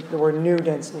notes with the word new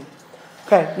density.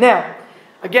 Okay, now,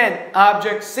 again,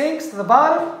 object sinks to the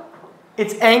bottom.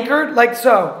 It's anchored like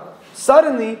so.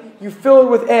 Suddenly, you fill it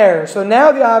with air. So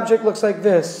now the object looks like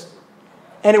this.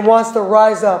 And it wants to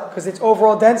rise up because its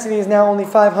overall density is now only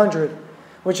 500,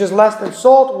 which is less than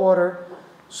salt water.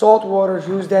 Salt water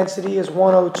whose density is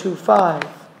 1025.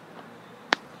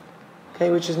 Okay,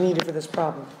 which is needed for this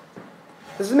problem.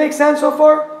 Does this make sense so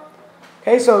far?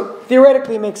 Okay, so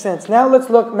theoretically it makes sense. Now let's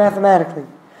look mathematically.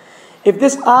 If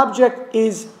this object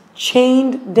is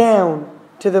chained down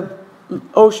to the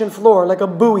ocean floor like a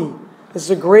buoy, this is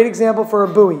a great example for a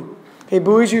buoy. Okay,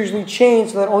 buoys are usually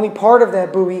chained so that only part of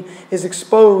that buoy is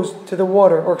exposed to the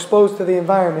water or exposed to the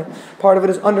environment. Part of it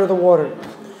is under the water.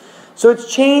 So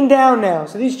it's chained down now.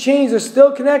 So these chains are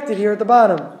still connected here at the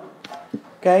bottom.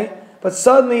 Okay, but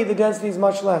suddenly the density is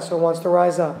much less, so it wants to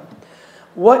rise up.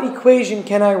 What equation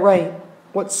can I write?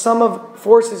 What sum of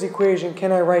forces equation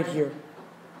can I write here?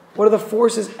 What are the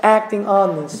forces acting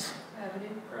on this?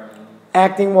 Gravity.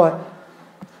 Acting what?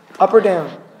 Up or down?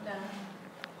 Down.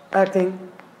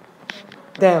 Acting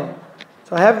down.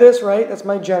 So I have this, right? That's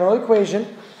my general equation.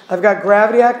 I've got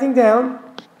gravity acting down.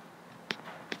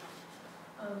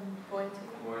 Buoyancy.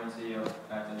 Buoyancy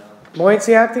acting up.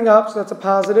 Buoyancy acting up, so that's a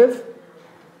positive.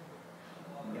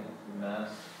 Mass.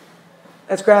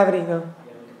 That's gravity, though.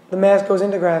 The mass goes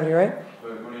into gravity, right?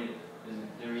 But when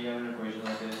do we have an equation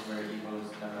like this where E equals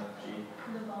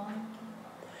mg? The volume.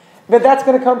 But that's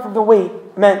going to come from the weight.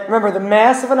 Remember, the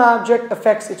mass of an object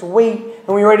affects its weight,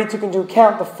 and we already took into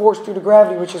account the force due to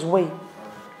gravity, which is weight.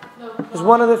 There's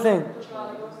one other thing.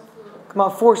 Come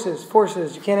on, forces.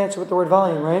 You can't answer with the word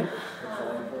volume, right?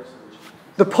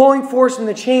 The pulling force in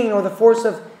the chain, or the force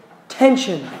of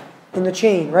tension in the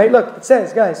chain, right? Look, it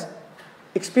says, guys,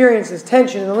 experiences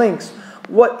tension in the links.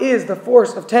 What is the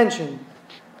force of tension?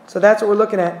 So that's what we're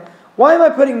looking at. Why am I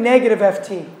putting negative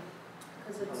Ft?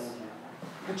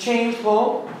 The chains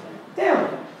pull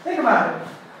down. Think about it.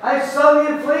 I've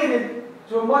suddenly inflated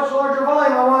to a much larger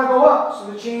volume. I want to go up.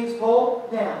 So the chains pull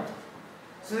down.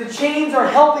 So the chains are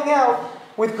helping out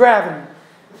with gravity.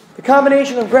 The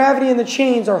combination of gravity and the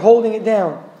chains are holding it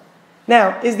down.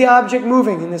 Now, is the object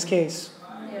moving in this case?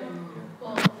 Yeah.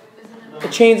 Well, isn't it? The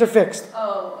chains are fixed.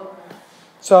 Oh, okay.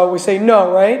 So we say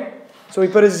no, right? So we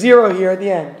put a 0 here at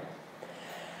the end.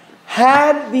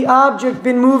 Had the object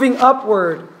been moving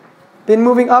upward,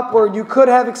 you could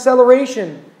have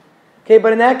acceleration. Okay,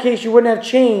 but in that case you wouldn't have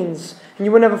chains and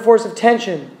you wouldn't have a force of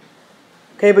tension.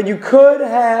 Okay, but you could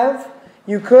have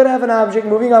an object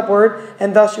moving upward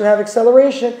and thus you have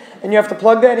acceleration and you have to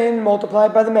plug that in and multiply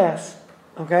it by the mass.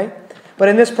 Okay? But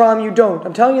in this problem you don't.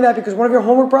 I'm telling you that because one of your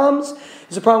homework problems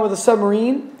is a problem with a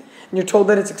submarine and you're told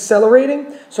that it's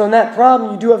accelerating. So in that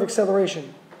problem you do have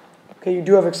acceleration. Okay, you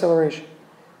do have acceleration.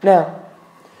 Now,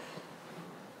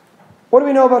 what do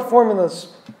we know about formulas?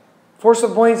 Force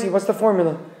of buoyancy, what's the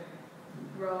formula?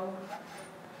 Rho.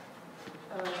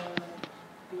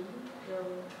 B. Rho.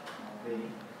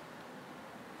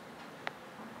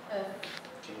 F.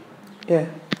 Yeah.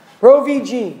 Rho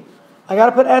VG. I got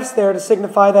to put F's there to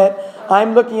signify that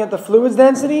I'm looking at the fluid's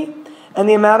density and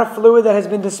the amount of fluid that has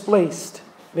been displaced.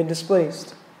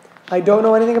 I don't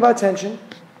know anything about tension.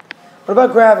 What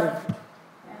about gravity?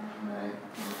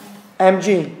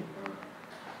 mg.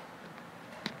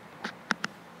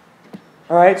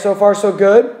 All right, so far so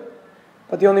good.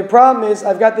 But the only problem is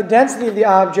I've got the density of the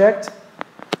object,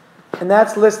 and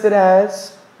that's listed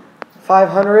as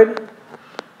 500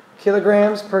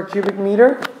 kilograms per cubic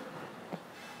meter.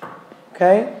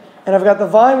 Okay? And I've got the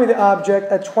volume of the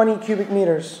object at 20 cubic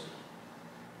meters.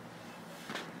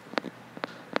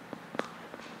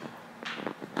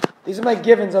 These are my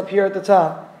givens up here at the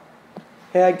top.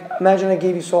 Okay, imagine I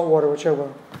gave you salt water, which I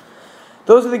will.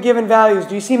 Those are the given values.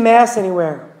 Do you see mass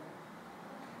anywhere?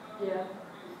 Yeah.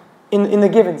 In the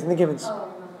givens, Oh,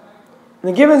 no. In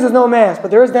the givens, there's no mass,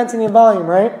 but there is density and volume,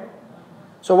 right?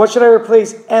 So what should I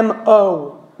replace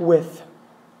MO with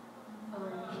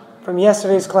from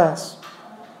yesterday's class?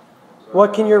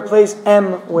 What can you replace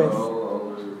M with? Rho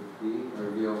over V or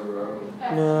V over rho?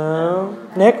 No.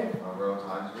 Nick? Rho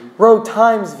times V? Rho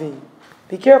times V.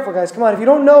 Be careful, guys. Come on. If you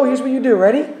don't know, here's what you do.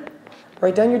 Ready?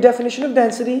 Write down your definition of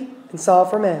density and solve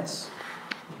for mass.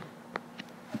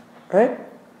 Right?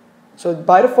 So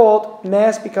by default,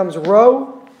 mass becomes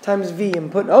rho times V. I'm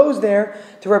putting O's there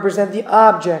to represent the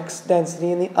object's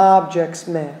density and the object's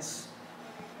mass.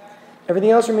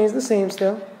 Everything else remains the same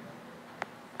still.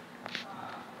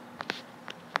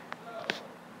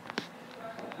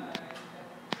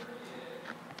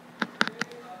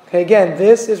 Okay, again,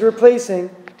 this is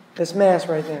replacing this mass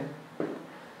right there.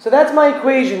 So that's my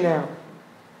equation now.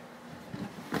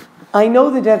 I know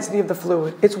the density of the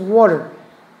fluid. It's water.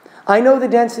 I know the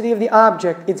density of the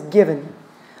object. It's given.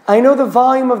 I know the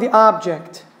volume of the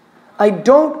object. I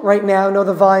don't right now know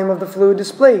the volume of the fluid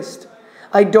displaced.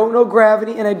 I don't know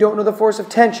gravity and I don't know the force of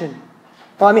tension.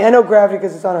 Well, I mean, I know gravity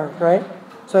because it's on Earth, right?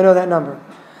 So I know that number.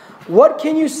 What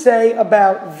can you say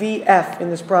about VF in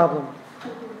this problem?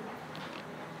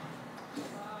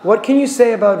 What can you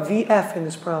say about VF in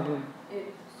this problem?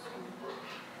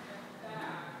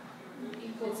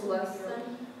 It's less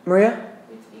than. Maria?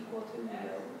 It's equal to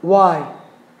VO. Why?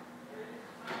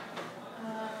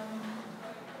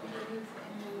 Because it's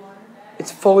in the water.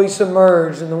 It's fully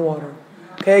submerged in the water.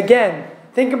 Okay, again,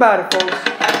 think about it, folks.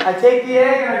 I take the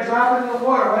egg and I drop it in the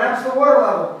water. What happens to the water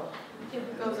level?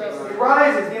 It goes up. It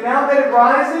rises. The amount that it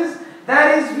rises,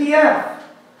 that is VF.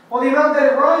 Well, the amount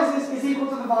that it rises is equal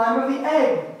to the volume of the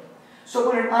egg. So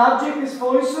when an object is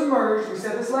fully submerged, we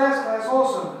said this last class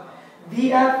also,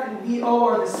 VF and VO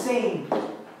are the same.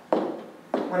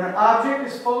 When an object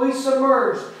is fully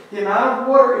submerged, the amount of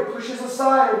water it pushes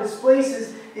aside or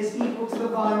displaces is equal to the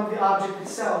volume of the object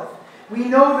itself. We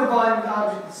know the volume of the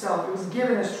object itself. It was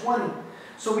given as 20.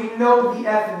 So we know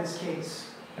VF in this case.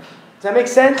 Does that make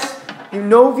sense? You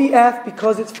know VF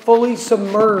because it's fully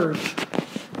submerged.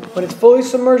 When it's fully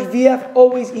submerged, VF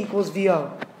always equals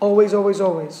VO. Always, always,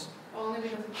 always. Only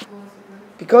because it's fully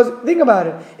submerged. Because, think about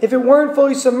it. If it weren't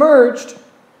fully submerged,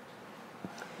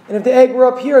 and if the egg were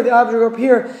up here, the object were up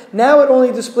here, now it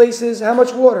only displaces how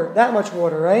much water? That much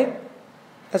water, right?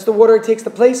 That's the water it takes the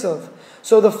place of.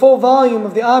 So the full volume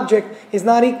of the object is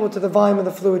not equal to the volume of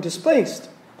the fluid displaced.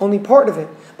 Only part of it.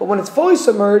 But when it's fully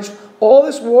submerged, all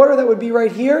this water that would be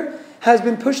right here has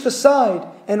been pushed aside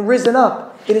and risen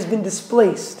up. It has been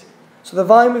displaced. So the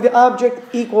volume of the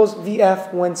object equals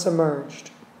VF when submerged.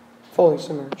 Fully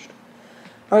submerged.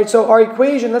 All right, so our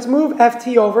equation, let's move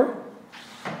FT over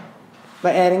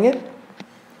by adding it.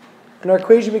 And our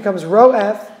equation becomes rho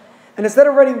F. And instead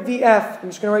of writing VF, I'm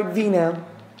just going to write V now.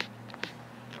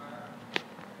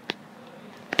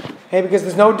 Okay, because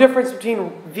there's no difference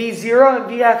between V0 and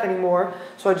VF anymore,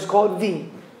 so I just call it V.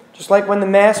 Just like when the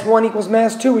mass 1 equals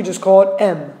mass 2, we just call it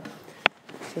M.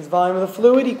 Since volume of the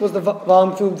fluid equals the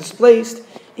volume of fluid displaced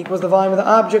equals the volume of the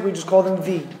object, we just call them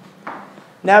V.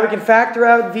 Now we can factor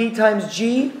out V times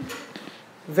G.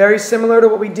 Very similar to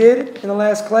what we did in the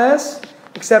last class,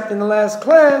 except in the last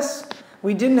class,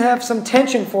 we didn't have some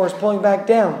tension force pulling back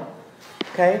down.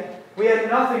 Okay? We had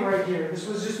nothing right here. This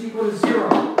was just equal to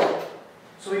 0.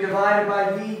 So we divided by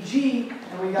VG,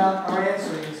 and we got our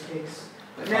answer in this case.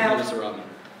 But now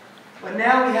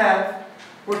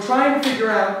we're trying to figure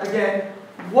out, again,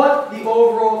 what the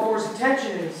overall force of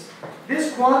tension is.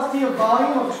 This quantity of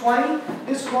volume of 20,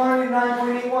 this quantity of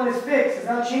 9.81 is fixed. It's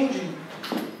not changing.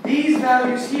 These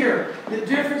values here, the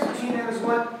difference between them is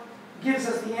what gives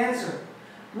us the answer.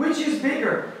 Which is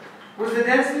bigger? Was the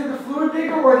density of the fluid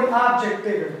bigger or the object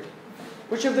bigger?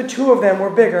 Which of the two of them were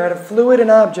bigger out of fluid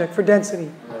and object for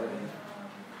density?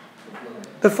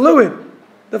 The fluid.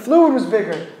 The fluid was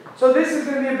bigger. So this is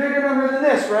going to be a bigger number than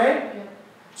this, right? Yeah.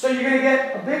 So you're going to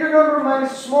get a bigger number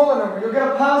minus a smaller number. You'll get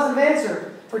a positive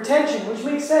answer for tension, which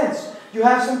makes sense. You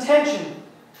have some tension.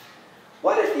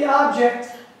 What if the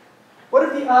object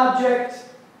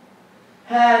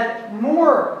had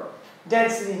more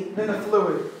density than the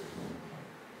fluid?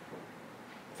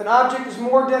 If an object is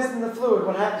more dense than the fluid,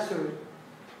 what happens to it?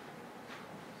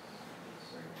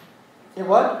 It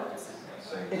what?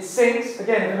 It sinks.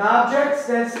 Again, if an object's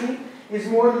density is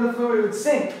more than the fluid, it would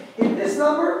sink. If this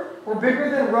number were bigger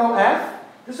than rho f,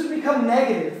 this would become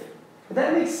negative. Would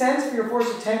that make sense for your force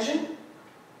of tension?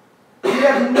 You would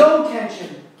have no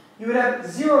tension. You would have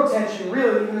zero tension,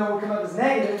 really, even though it would come up as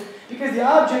negative, because the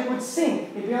object would sink.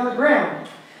 It'd be on the ground.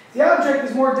 If the object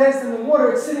is more dense than the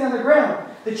water, it's sitting on the ground.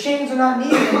 The chains are not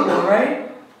needed anymore, right?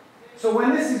 So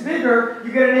when this is bigger,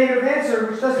 you get a negative answer,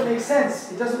 which doesn't make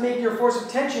sense. It doesn't make your force of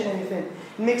tension anything.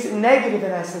 It makes it negative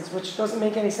in essence, which doesn't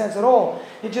make any sense at all.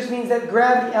 It just means that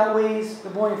gravity outweighs the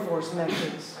buoyant force in that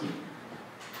case.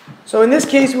 So in this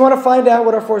case, we want to find out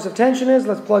what our force of tension is.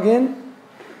 Let's plug in.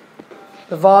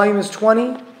 The volume is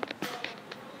 20.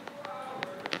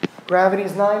 Gravity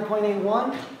is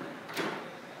 9.81.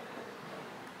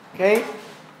 Okay.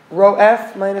 Rho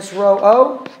F minus rho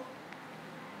O.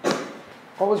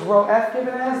 What was rho F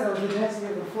given as? That was the density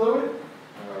of the fluid.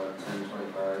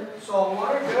 1025. Salt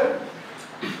water, good.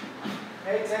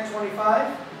 Okay,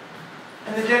 1025.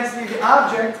 And the density of the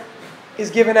object is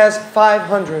given as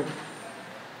 500.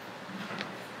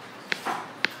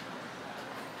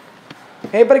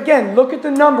 Okay, but again, look at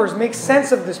the numbers. Make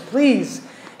sense of this, please.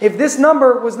 If this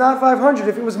number was not 500,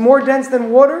 if it was more dense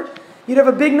than water, you'd have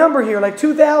a big number here, like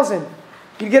 2,000.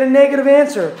 You'd get a negative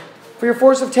answer for your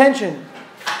force of tension,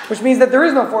 which means that there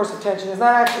is no force of tension. It's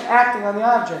not actually acting on the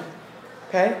object.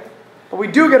 Okay? But we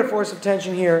do get a force of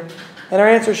tension here, and our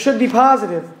answer should be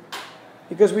positive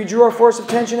because we drew our force of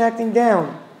tension acting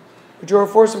down. We drew our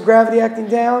force of gravity acting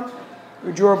down.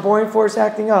 We drew our buoyant force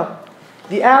acting up.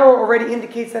 The arrow already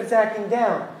indicates that it's acting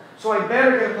down. So I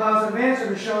better get a positive answer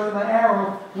to show that my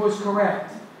arrow was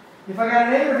correct. If I got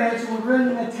a negative answer, we're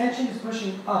really that tension is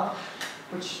pushing up,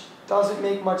 which doesn't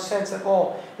make much sense at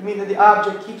all. It means that the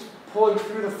object keeps pulling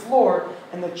through the floor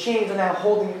and the chains are now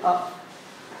holding it up.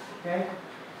 Okay?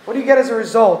 What do you get as a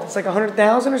result? It's like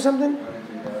 100,000 or something?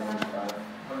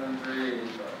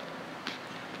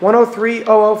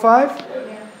 103,005?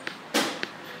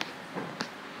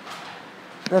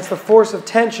 That's the force of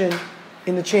tension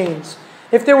in the chains.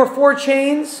 If there were 4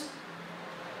 chains,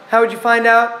 how would you find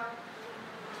out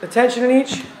the tension in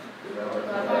each?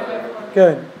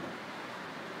 Good.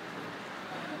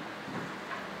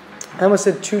 I almost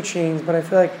said 2 chains, but I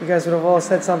feel like you guys would have all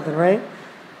said something, right?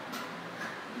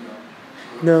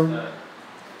 No.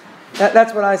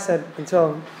 That's what I said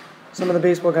until some of the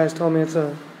baseball guys told me it's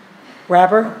a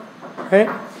wrapper, right?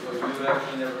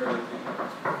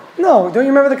 No, don't you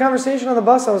remember the conversation on the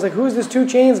bus? I was like, who's this 2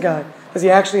 chains guy? Does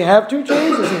he actually have 2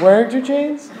 chains? Is he wearing 2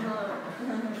 chains?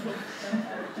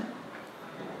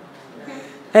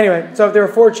 Anyway, so if there were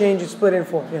 4 chains, you split in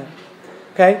 4, yeah.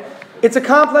 Okay? It's a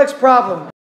complex problem.